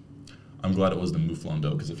 Large. I'm glad it was the Mouflon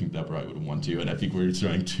though, because I think that probably would have won too, and I think we're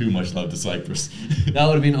throwing too much love to Cyprus. That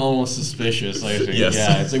would have been almost suspicious, I think. Yes.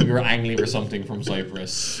 Yeah, it's like we were angling for something from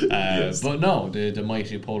Cyprus. Yes. But no, the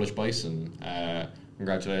mighty Polish bison.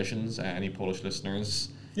 Congratulations, any Polish listeners.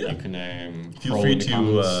 Yeah. You can feel free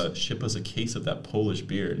to ship us a case of that Polish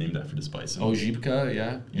beer named after this bison. Oh, Zipka,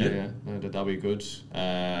 yeah. That'd be good.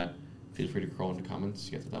 Feel free to crow in the comments.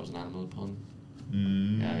 You get that was an animal pun.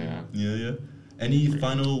 Yeah. Any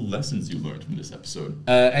final lessons you learned from this episode?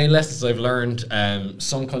 Any lessons I've learned?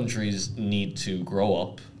 Some countries need to grow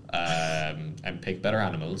up and pick better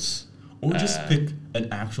animals. Or just pick an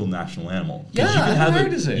actual national animal. Yeah, how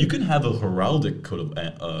hard is it? You can have a heraldic coat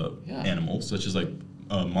of animals, such as like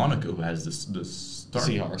Monaco, who has this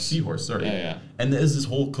seahorse. Sorry. Yeah. And there's this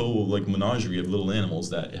whole menagerie of little animals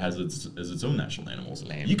that has its own national animals.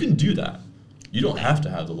 Lame. You can do that. You don't have to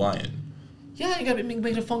have the lion. Yeah, you gotta make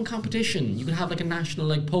it a fun competition. You can have like a national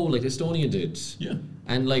like poll like Estonia did. Yeah.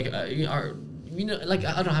 And like I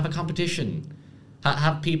don't have a competition.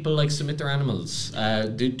 Have people like submit their animals,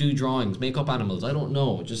 do drawings, make up animals. I don't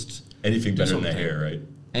know, just anything better than the hair, right?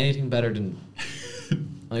 Anything better than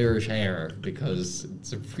Irish hair, because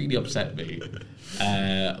it's really upset me.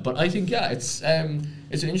 But I think it's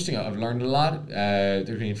interesting. I've learned a lot.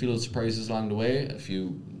 There's been a few little surprises along the way, a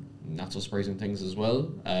few not so surprising things as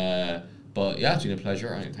well. But yeah, it's been a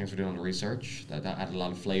pleasure. Thanks for doing all the research. That added a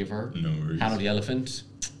lot of flavour. No worries. Hannah the elephant,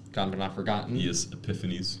 gone but not forgotten. Yes,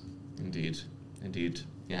 epiphanies. Indeed.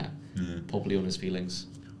 Yeah. Pope Leona's feelings.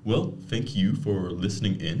 Well, thank you for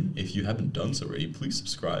listening in. If you haven't done so already, please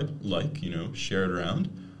subscribe, share it around.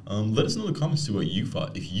 Let us know in the comments too what you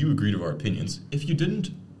thought. If you agreed with our opinions. If you didn't,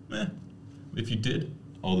 If you did,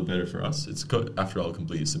 all the better for us. It's, after all, a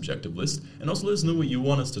completely subjective list. And also let us know what you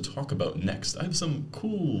want us to talk about next. I have some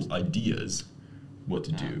cool ideas what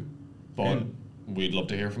to do. But we'd love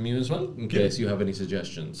to hear from you as well, in case you have any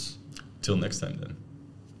suggestions. Till next time, then.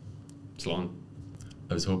 So long.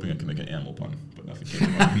 I was hoping I could make an animal pun, but nothing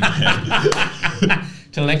came up in my head.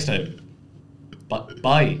 Till next time.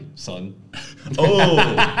 Bye, son. Oh!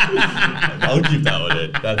 I'll keep that one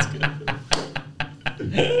in. That's good.